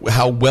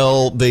how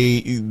well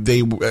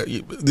they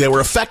were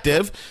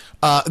effective.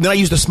 Then I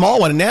used a small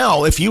one. And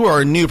now, if you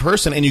are a new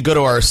person and you go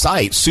to our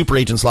site,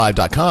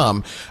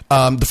 superagentslive.com,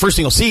 the first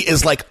thing you'll see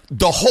is like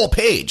the whole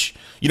page.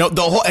 You know,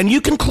 the whole, and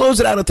you can close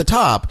it out at the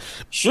top.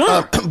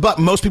 Sure. But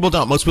most people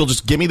don't. Most people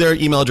just give me their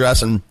email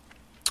address. And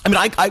I mean,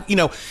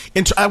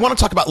 I want to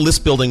talk about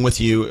list building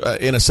with you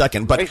in a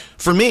second. But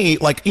for me,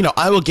 like, you know,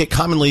 I will get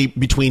commonly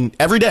between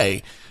every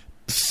day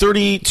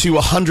 30 to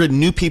 100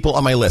 new people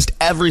on my list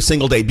every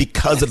single day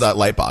because of that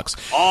light box.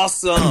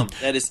 Awesome.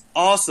 That is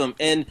awesome.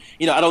 And,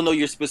 you know, I don't know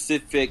your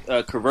specific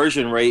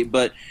conversion rate,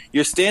 but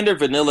your standard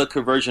vanilla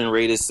conversion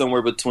rate is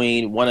somewhere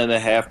between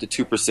 1.5%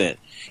 to 2%.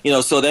 You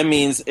know, so that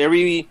means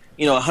every,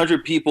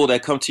 100 people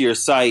that come to your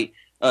site,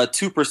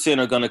 2%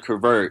 are going to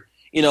convert.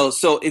 You know,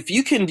 so if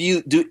you can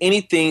do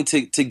anything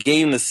to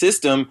game the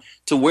system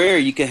to where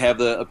you can have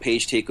a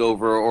page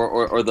takeover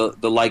or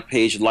the like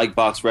page, like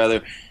box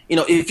rather, you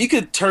know, if you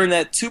could turn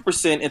that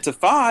 2% into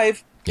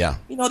 5%, yeah,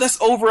 you know,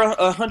 that's over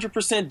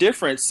 100%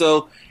 difference.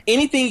 So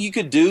anything you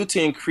could do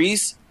to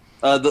increase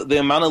the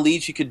amount of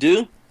leads you could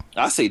do,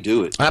 I say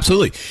do it.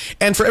 Absolutely.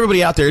 And for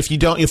everybody out there,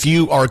 if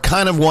you are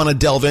kind of want to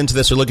delve into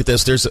this or look at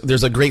this,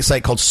 there's a great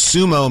site called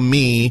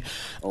SumoMe.com,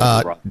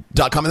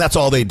 and that's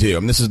all they do.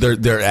 And this is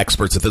they're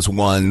experts at this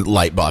one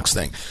light box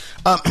thing.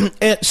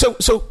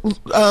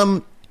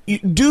 And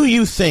do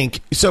you think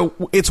so?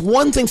 It's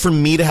one thing for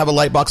me to have a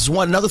light box. It's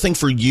another thing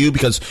for you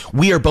because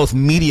we are both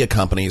media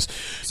companies.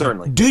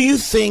 Certainly. Do you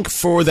think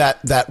for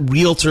that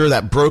realtor,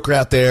 that broker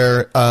out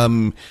there,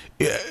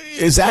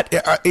 is he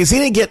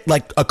going to get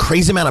like a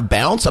crazy amount of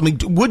bounce? I mean,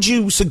 would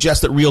you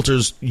suggest that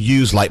realtors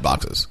use light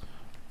boxes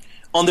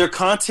on their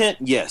content?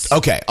 Yes.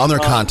 Okay, on their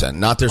content,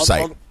 not their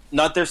site.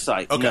 Not their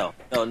site. Okay.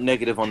 No,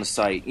 negative on the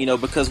site. You know,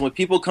 because when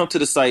people come to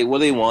the site, what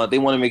they want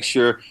to make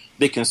sure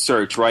they can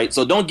search, right?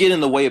 So don't get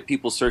in the way of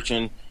people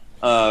searching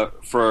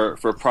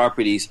for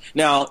properties.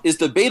 Now, it's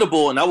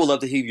debatable, and I would love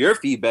to hear your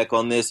feedback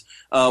on this,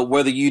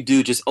 whether you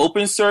do just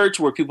open search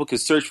where people can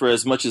search for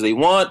as much as they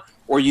want,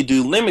 or you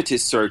do limited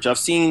search. I've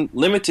seen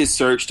limited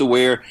search to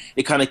where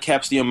it kind of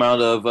caps the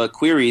amount of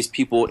queries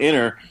people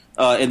enter,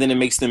 and then it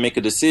makes them make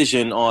a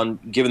decision on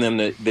giving them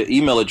the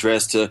email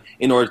address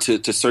in order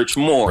to search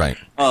more. Right.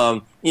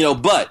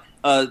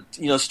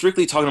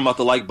 Strictly talking about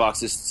the like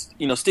boxes,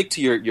 stick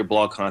to your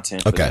blog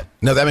content. Okay.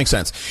 No, that makes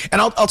sense. And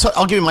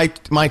I'll give you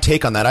my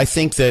take on that. I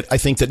think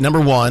that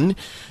number one,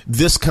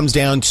 this comes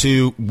down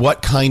to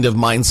what kind of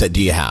mindset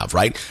do you have,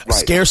 right?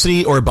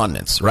 Scarcity or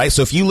abundance, right?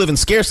 So if you live in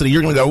scarcity,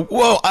 you're going to go,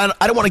 whoa,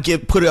 I don't want to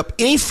put up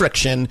any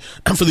friction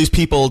for these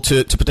people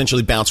to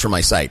potentially bounce from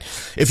my site.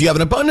 If you have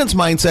an abundance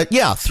mindset,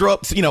 yeah, throw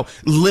up,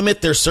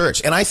 limit their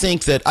search. And I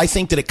think that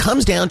it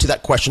comes down to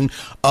that question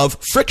of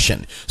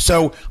friction.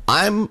 So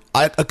I'm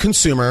a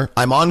consumer.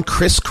 I'm on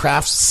Chris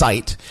Craft's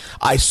site.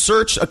 I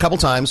search a couple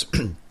times,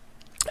 and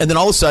then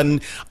all of a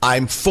sudden,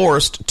 I'm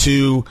forced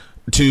to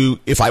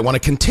if I want to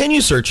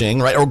continue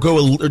searching, right, or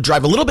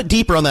drive a little bit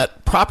deeper on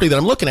that property that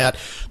I'm looking at,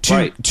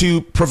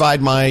 to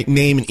provide my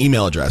name and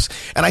email address.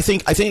 And I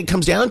think it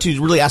comes down to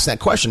really asking that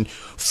question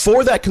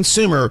for that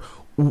consumer: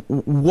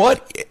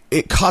 what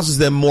it causes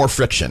them more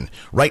friction,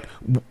 right?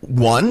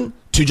 One,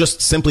 to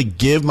just simply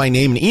give my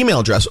name and email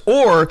address,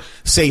 or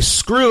say,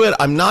 screw it,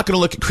 I'm not going to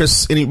look at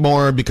Chris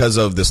anymore because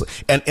of this,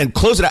 and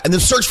close it out, and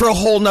then search for a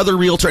whole nother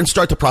realtor and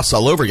start the process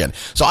all over again.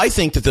 So I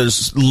think that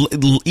there's,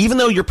 even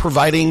though you're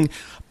providing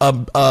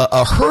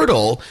a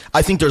hurdle,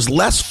 I think there's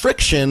less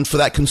friction for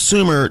that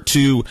consumer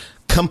to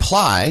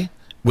comply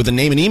with a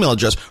name and email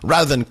address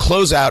rather than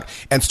close out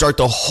and start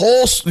the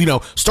whole,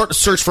 start to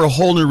search for a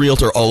whole new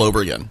realtor all over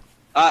again.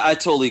 I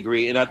totally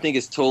agree, and I think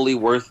it's totally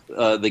worth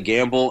the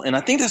gamble, and I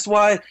think that's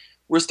why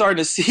we're starting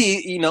to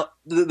see,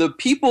 the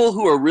people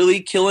who are really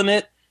killing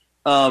it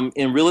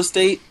in real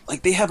estate,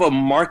 like they have a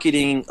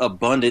marketing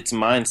abundance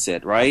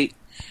mindset, right?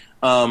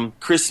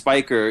 Chris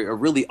Spiker, a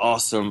really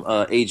awesome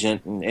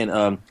agent,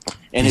 and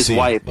his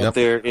wife up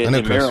there in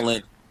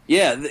Maryland.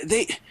 Yeah,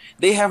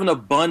 they have an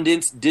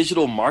abundance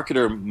digital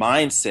marketer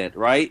mindset,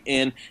 right?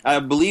 And I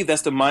believe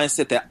that's the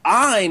mindset that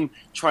I'm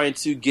trying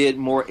to get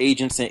more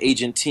agents and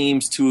agent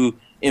teams to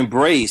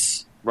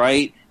embrace,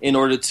 right, in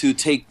order to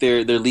take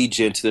their lead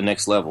gen to the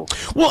next level.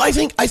 Well, I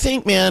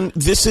think, man,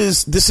 this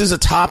is a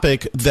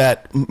topic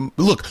that,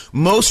 look,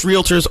 most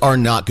realtors are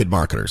not good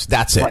marketers.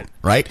 That's it.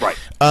 Right. Right.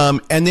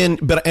 And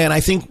I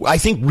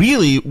think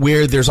really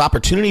where there's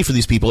opportunity for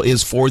these people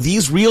is for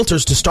these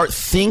realtors to start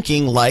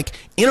thinking like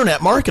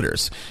internet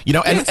marketers, you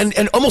know,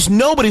 and almost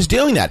nobody's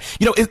doing that.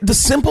 You know, the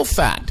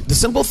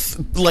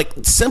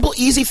simple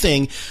easy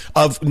thing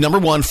of number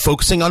one,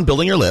 focusing on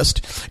building your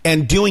list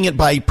and doing it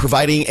by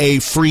providing a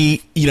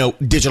free, you know,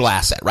 digital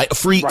asset, right? A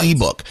free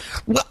ebook.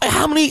 Well,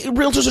 how many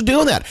realtors are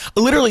doing that?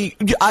 Literally,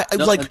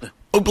 like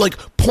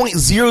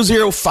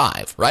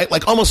 0.005, right?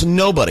 Like almost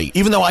nobody,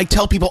 even though I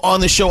tell people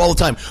on this show all the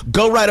time,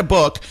 go write a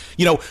book,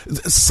 you know,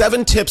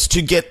 7 tips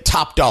to get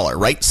top dollar,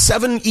 right?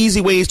 7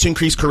 easy ways to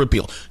increase curb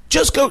appeal.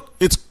 Just go.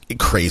 It's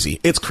crazy.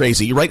 It's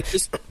crazy, right?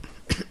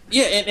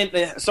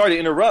 And sorry to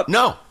interrupt.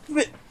 No.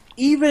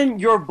 Even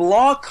your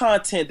blog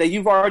content that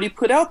you've already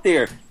put out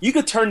there, you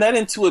could turn that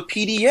into a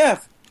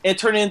PDF and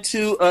turn it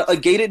into a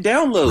gated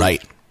download.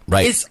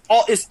 Right.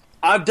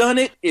 I've done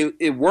it.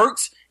 It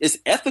works. It's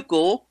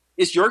ethical.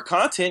 It's your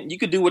content. You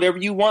could do whatever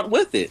you want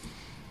with it.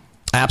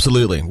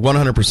 Absolutely.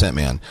 100%,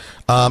 man.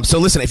 So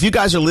listen, if you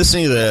guys are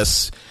listening to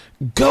this,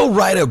 go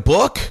write a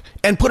book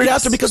and put it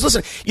out there, because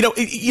listen,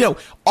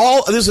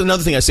 this is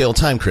another thing I say all the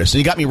time, Chris, and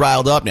you got me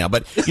riled up now,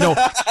 but you know,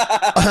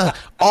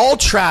 all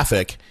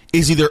traffic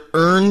is either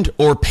earned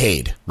or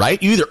paid,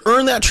 right? You either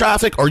earn that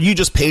traffic or you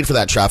just paid for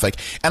that traffic.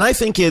 And I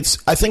think it's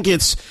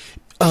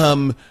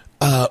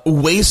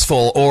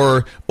wasteful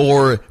or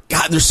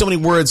God, there's so many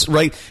words,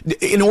 right?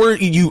 In order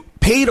you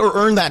paid or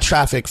earned that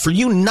traffic, for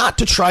you not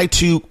to try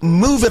to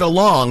move it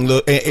along,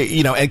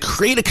 and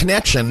create a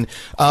connection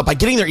by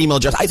getting their email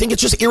address, I think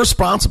it's just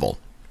irresponsible.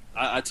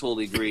 I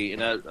totally agree,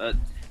 and I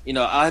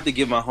have to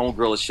give my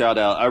homegirl a shout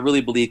out. I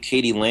really believe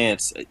Katie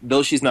Lance,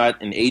 though she's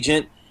not an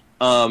agent,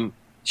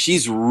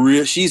 she's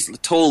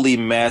totally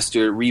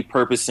mastered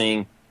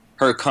repurposing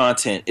her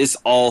content. It's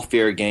all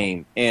fair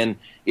game, and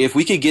if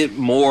we could get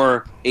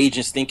more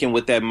agents thinking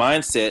with that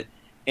mindset,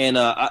 and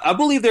I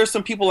believe there's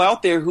some people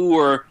out there who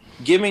are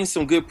giving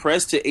some good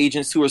press to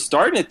agents who are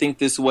starting to think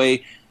this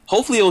way.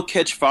 Hopefully it'll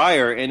catch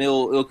fire and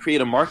it'll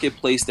create a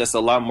marketplace that's a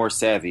lot more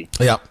savvy.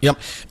 Yep. And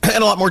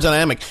a lot more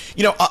dynamic.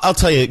 You know, I'll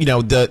tell you,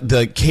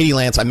 the Katie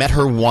Lance, I met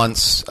her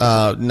once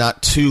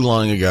not too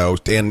long ago,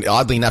 and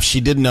oddly enough,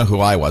 she didn't know who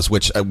I was,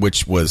 which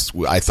was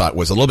I thought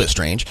was a little bit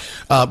strange.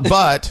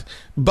 But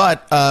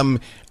I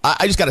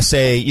just got to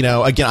say,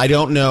 again, I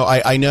don't know.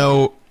 I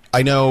know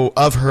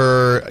of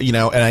her, and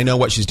I know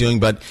what she's doing,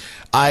 but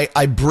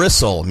I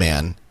bristle,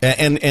 man.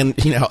 And I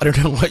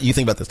don't know what you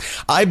think about this.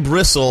 I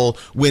bristle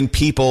when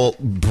people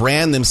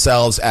brand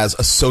themselves as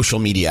a social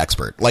media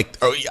expert. Like,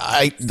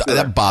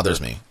 that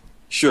bothers me.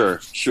 Sure.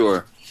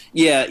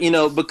 Yeah,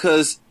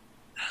 because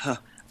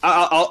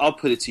I'll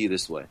put it to you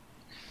this way.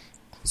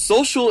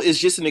 Social is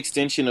just an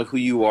extension of who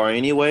you are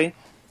anyway.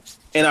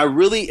 And I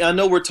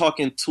know we're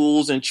talking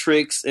tools and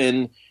tricks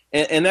and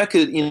that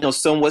could,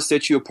 somewhat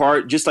set you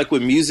apart. Just like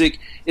with music,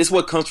 it's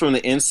what comes from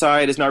the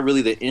inside. It's not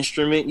really the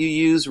instrument you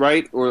use,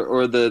 right?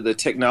 Or the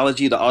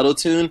technology, the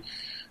auto-tune.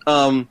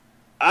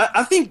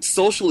 I think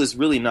social is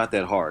really not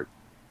that hard.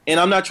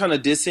 And I'm not trying to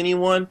diss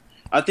anyone.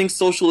 I think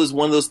social is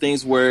one of those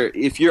things where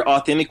if you're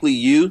authentically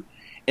you,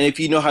 and if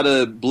you know how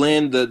to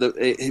blend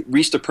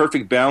reach the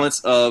perfect balance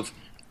of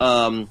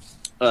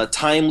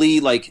timely,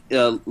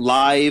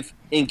 live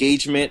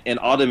engagement and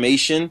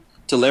automation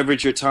to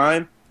leverage your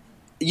time,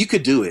 you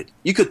could do it.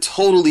 You could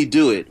totally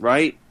do it,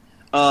 right?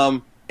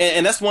 And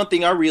that's one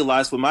thing I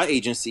realized with my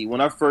agency. When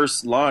I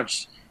first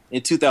launched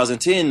in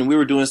 2010, we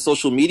were doing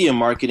social media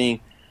marketing.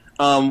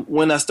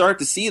 When I started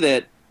to see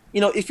that,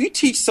 if you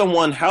teach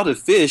someone how to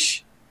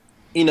fish,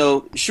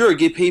 sure,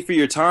 get paid for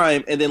your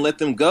time and then let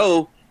them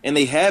go and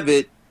they have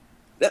it,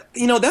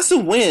 that's a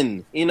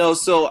win.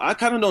 So I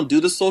kind of don't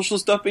do the social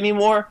stuff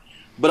anymore.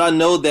 But I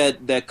know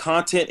that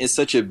content is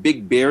such a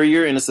big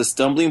barrier and it's a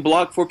stumbling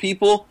block for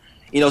people.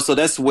 So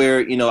that's where,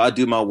 I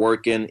do my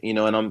work and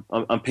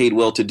I'm paid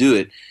well to do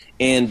it.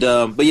 And,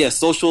 but yeah,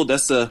 social,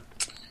 that's a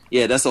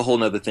whole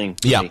nother thing.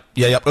 Yeah.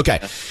 Okay.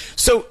 Yeah.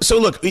 So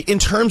look, in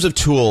terms of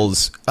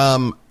tools,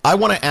 I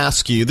want to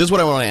ask you, this is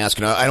what I want to ask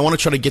you. I want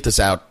to try to get this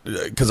out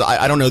because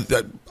I don't know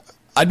that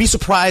I'd be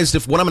surprised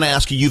if what I'm going to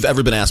ask you've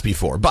ever been asked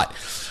before. But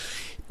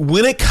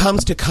when it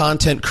comes to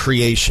content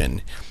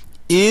creation,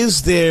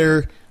 is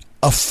there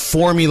a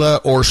formula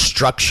or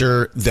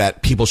structure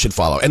that people should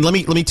follow? And let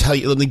me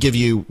give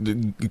you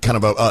kind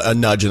of a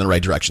nudge in the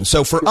right direction.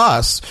 So for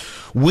us,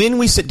 when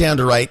we sit down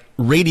to write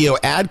radio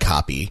ad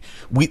copy,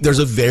 there's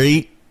a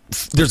very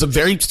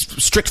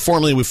strict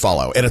formula we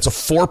follow, and it's a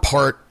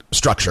 4-part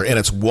structure, and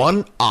it's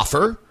 1,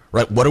 offer.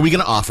 Right? What are we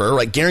going to offer?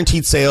 Right?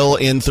 Guaranteed sale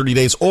in 30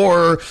 days,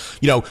 or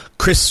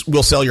Chris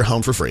will sell your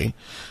home for free.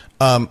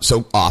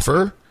 So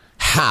offer,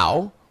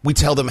 how. We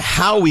tell them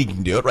how we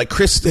can do it, right?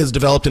 Chris has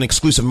developed an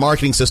exclusive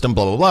marketing system,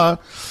 blah, blah, blah.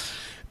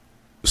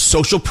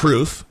 Social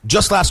proof.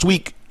 Just last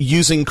week,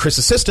 using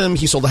Chris's system,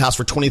 he sold the house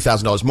for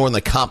 $20,000 more than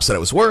the comp said it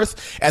was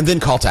worth, and then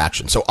call to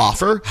action. So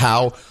offer,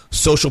 how,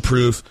 social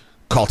proof,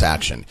 call to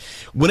action.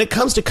 When it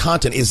comes to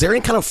content, is there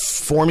any kind of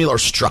formula or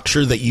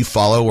structure that you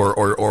follow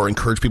or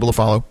encourage people to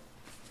follow?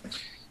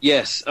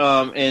 Yes,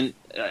 and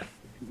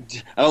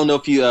I don't know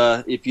if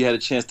you had a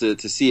chance to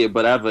see it,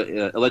 but I have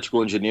an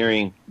electrical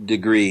engineering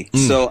degree,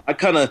 so I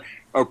kind of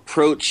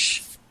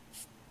approach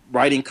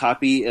writing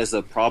copy as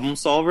a problem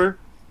solver,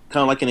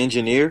 kind of like an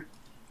engineer,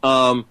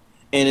 and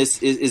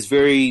it's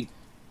very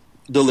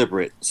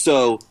deliberate.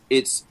 So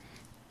it's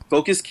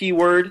focus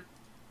keyword.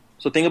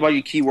 So think about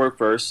your keyword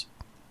first.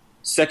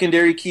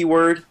 Secondary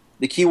keyword,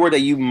 the keyword that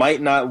you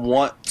might not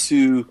want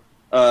to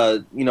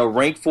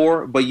rank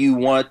for, but you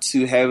want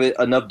to have it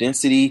enough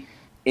density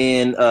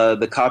in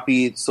the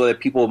copy so that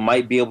people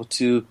might be able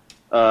to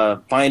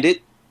find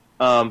it.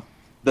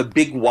 The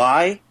big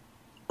why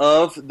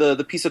of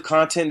the piece of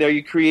content that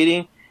you're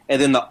creating,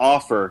 and then the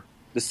offer,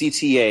 the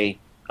CTA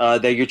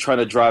that you're trying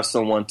to drive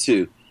someone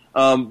to.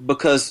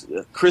 Because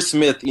Chris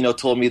Smith,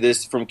 told me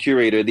this from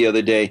Curator the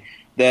other day,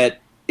 that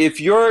if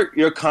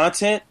your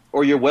content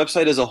or your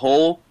website as a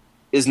whole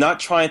is not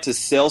trying to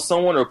sell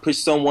someone or push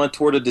someone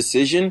toward a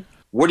decision,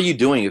 what are you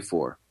doing it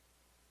for?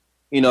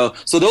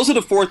 So those are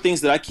the 4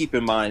 things that I keep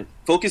in mind: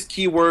 focus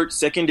keyword,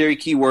 secondary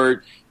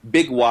keyword,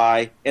 big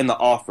why, and the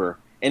offer.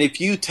 And if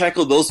you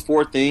tackle those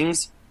 4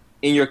 things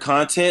in your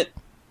content,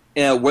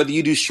 whether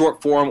you do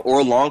short form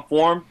or long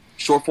form,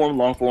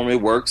 long form,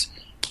 it works.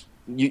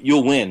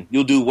 You'll win.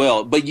 You'll do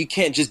well. But you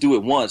can't just do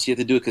it once. You have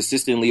to do it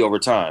consistently over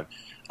time.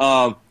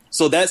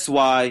 So that's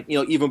why,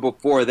 even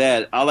before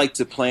that, I like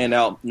to plan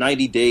out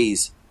 90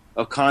 days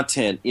of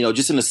content,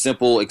 just in a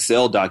simple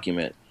Excel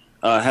document.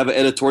 Have an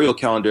editorial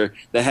calendar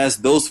that has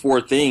those 4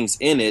 things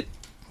in it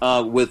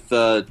with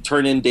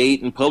turn-in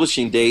date and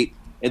publishing date,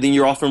 and then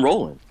you're off and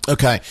rolling.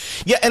 Okay.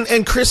 Yeah,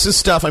 and Chris's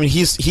stuff, I mean,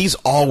 he's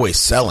always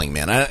selling,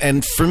 man.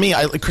 And for me,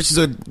 Chris is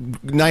a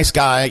nice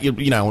guy.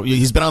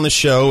 He's been on the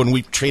show, and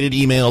we've traded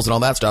emails and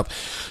all that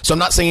stuff. So I'm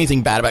not saying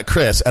anything bad about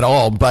Chris at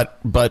all, but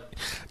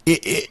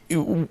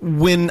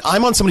when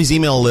I'm on somebody's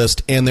email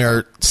list and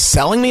they're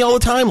selling me all the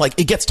time, like,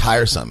 it gets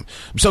tiresome.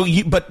 So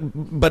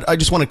but I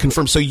just want to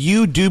confirm. So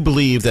you do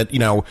believe that,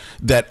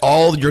 that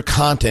all your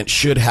content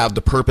should have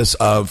the purpose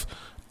of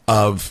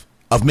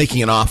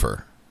making an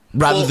offer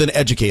rather than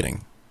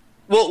educating.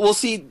 Well,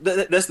 see,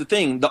 that's the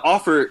thing. The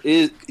offer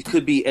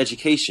could be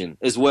education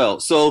as well.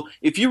 So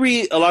if you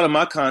read a lot of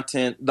my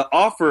content, the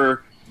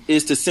offer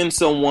is to send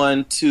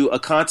someone to a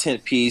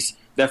content piece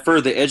that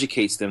further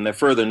educates them, that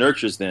further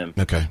nurtures them.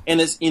 Okay. And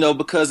it's,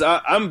 because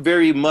I'm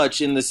very much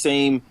in the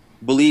same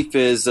belief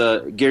as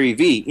Gary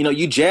Vee.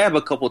 You jab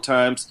a couple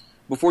times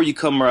before you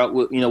come out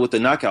with the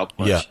knockout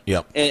punch. Yeah,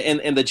 yeah.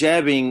 And the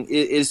jabbing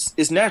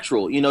is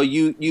natural.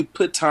 You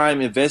put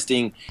time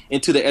investing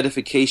into the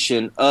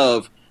edification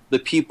of the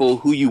people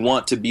who you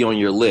want to be on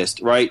your list,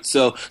 right?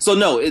 So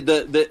no,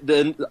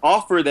 the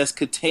offer that's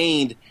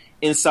contained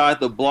inside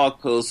the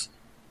blog post,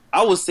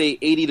 I would say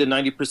 80 to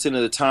 90%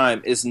 of the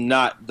time is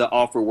not the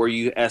offer where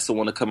you ask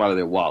someone to come out of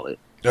their wallet.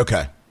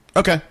 Okay.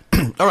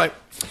 All right.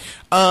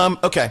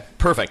 Okay,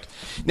 perfect.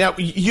 Now,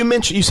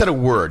 you said a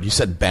word. You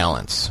said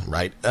balance,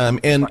 right?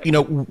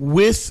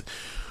 With...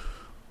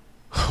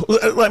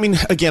 I mean,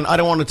 again, I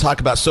don't want to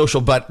talk about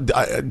social, but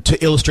to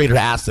illustrate or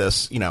ask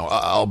this,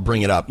 I'll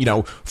bring it up.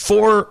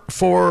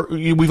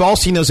 We've all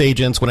seen those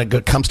agents when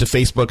it comes to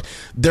Facebook.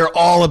 They're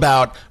all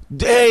about,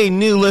 hey,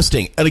 new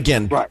listing. And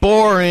again,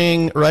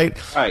 boring, right?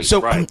 So,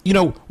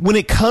 when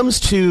it comes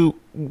to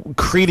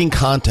creating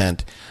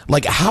content,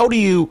 like, how do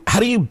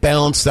you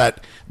balance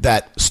that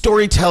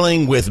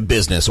storytelling with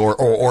business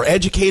or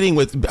educating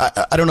with,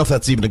 I don't know if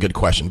that's even a good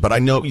question, but I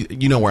know,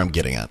 where I'm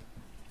getting at.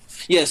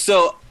 Yeah,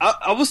 so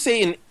I would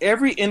say in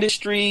every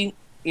industry,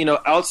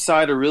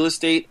 outside of real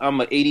estate, I'm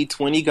an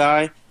 80-20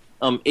 guy.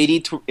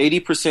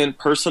 80%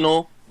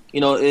 personal,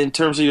 in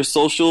terms of your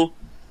social,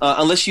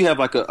 unless you have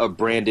like a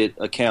branded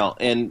account.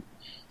 And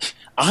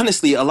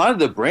honestly, a lot of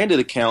the branded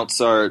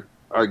accounts are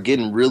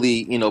getting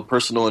really,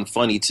 personal and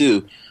funny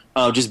too.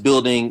 Just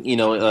building,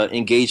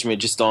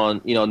 engagement just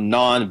on,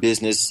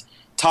 non-business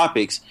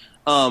topics.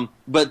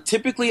 But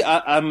typically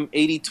I'm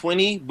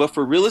 80-20, but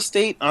for real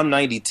estate, I'm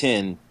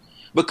 90-10.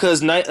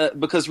 Because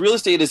real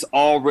estate is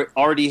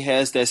already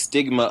has that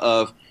stigma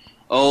of,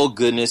 oh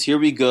goodness, here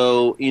we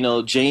go,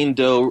 Jane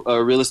Doe,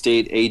 real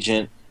estate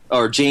agent,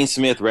 or Jane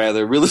Smith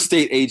rather, real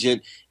estate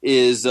agent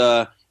is,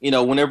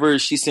 whenever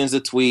she sends a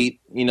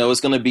tweet,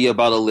 it's going to be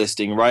about a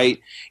listing,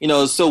 right?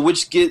 So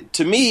which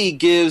to me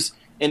gives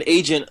an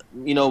agent,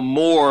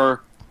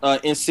 more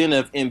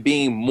incentive in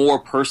being more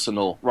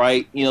personal,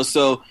 right?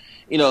 So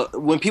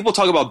when people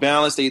talk about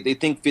balance, they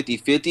think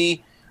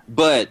 50-50,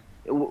 but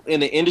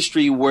in an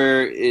industry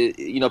where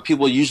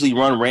people usually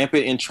run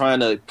rampant in trying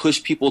to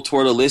push people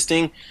toward a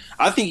listing,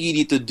 I think you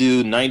need to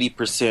do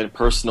 90%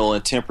 personal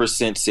and 10%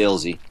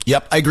 salesy.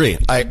 Yep, I agree.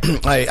 I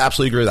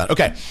absolutely agree with that.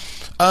 Okay,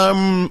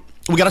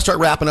 we got to start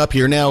wrapping up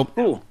here now.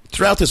 Cool.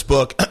 Throughout this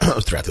book,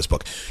 throughout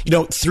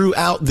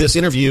this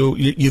interview,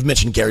 you've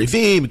mentioned Gary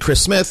Vee,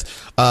 Chris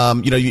Smith.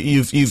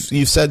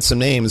 You've said some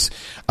names.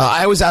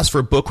 I always ask for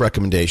a book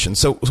recommendation.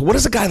 So what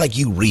does a guy like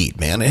you read,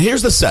 man? And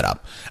here's the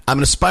setup. I'm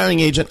an aspiring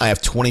agent. I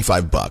have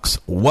 $25.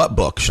 What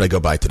book should I go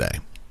buy today?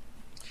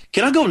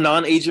 Can I go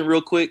non-agent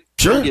real quick?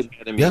 Sure. Don't get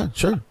mad at me. Yeah,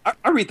 sure.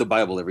 I read the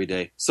Bible every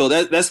day, so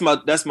that's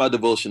my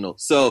devotional.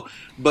 So,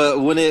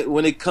 but when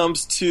it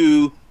comes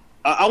to,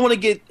 I want to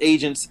get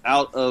agents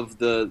out of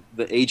the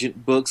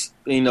agent books,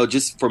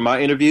 just for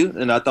my interview.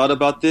 And I thought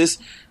about this,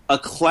 a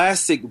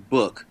classic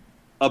book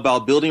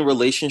about building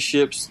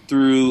relationships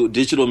through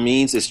digital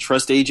means is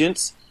Trust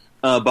Agents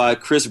by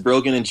Chris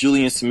Brogan and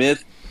Julian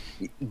Smith.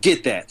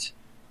 Get that,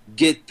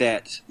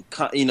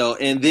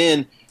 and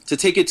then to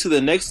take it to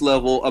the next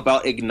level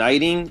about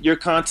igniting your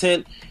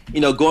content,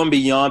 going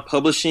beyond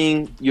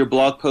publishing your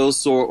blog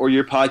posts or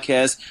your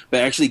podcast,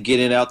 but actually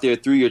getting it out there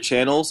through your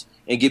channels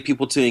and get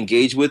people to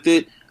engage with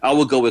it, I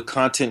would go with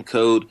Content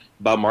Code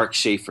by Mark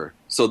Schaefer.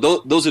 So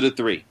those are the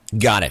three.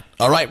 Got it.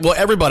 All right. Well,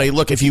 everybody,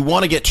 look, if you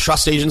want to get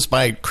Trust Agents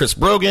by Chris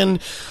Brogan,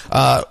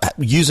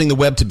 using the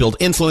web to build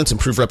influence,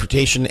 improve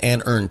reputation,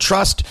 and earn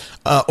trust,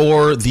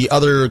 or the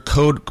other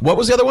code, what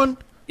was the other one?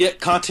 Yeah,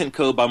 Content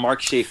Code by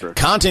Mark Schaefer.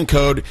 Content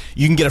Code.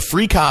 You can get a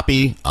free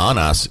copy on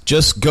us.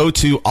 Just go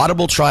to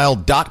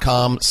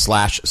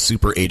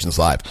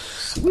audibletrial.com/superagentslive.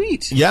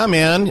 Sweet. Yeah,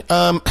 man.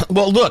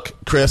 Well, look,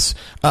 Chris,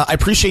 I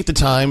appreciate the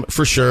time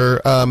for sure.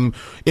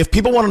 If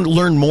people want to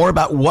learn more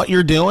about what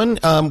you're doing,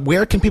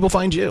 where can people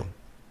find you?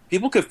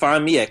 People can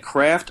find me at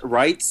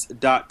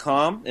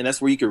craftwrites.com, and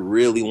that's where you can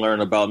really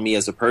learn about me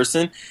as a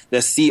person.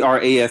 That's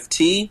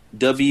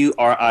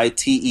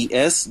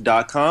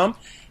craftwrites.com.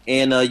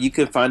 And you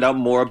can find out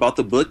more about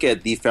the book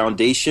at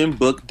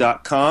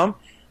thefoundationbook.com.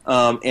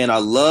 And I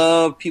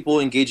love people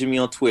engaging me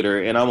on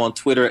Twitter, and I'm on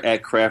Twitter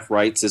at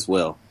craftwrites as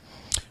well.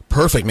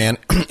 Perfect, man.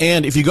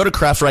 And if you go to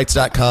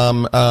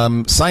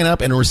craftwrites.com, sign up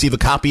and receive a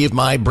copy of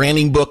my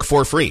branding book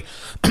for free.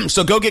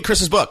 So go get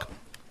Chris's book.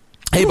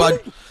 Hey,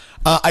 bud,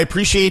 I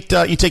appreciate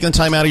you taking the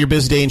time out of your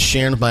busy day and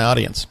sharing with my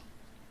audience.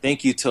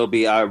 Thank you,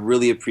 Toby. I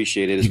really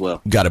appreciate it as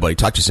well. Got it, buddy.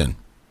 Talk to you soon.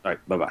 All right.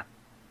 Bye-bye.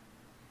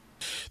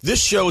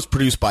 This show is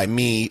produced by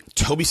me,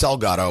 Toby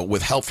Salgado,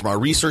 with help from our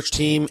research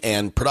team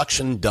and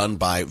production done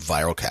by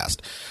Viralcast.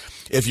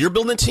 If you're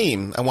building a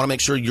team and want to make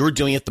sure you're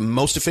doing it the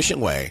most efficient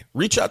way,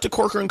 reach out to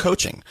Corcoran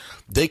Coaching.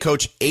 They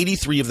coach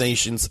 83 of the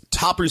nation's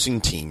top producing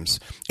teams.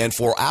 And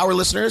for our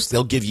listeners,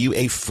 they'll give you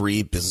a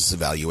free business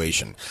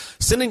evaluation.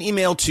 Send an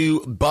email to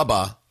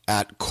Bubba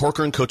at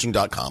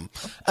CorcoranCoaching.com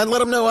and let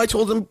them know I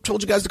told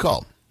you guys to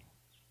call.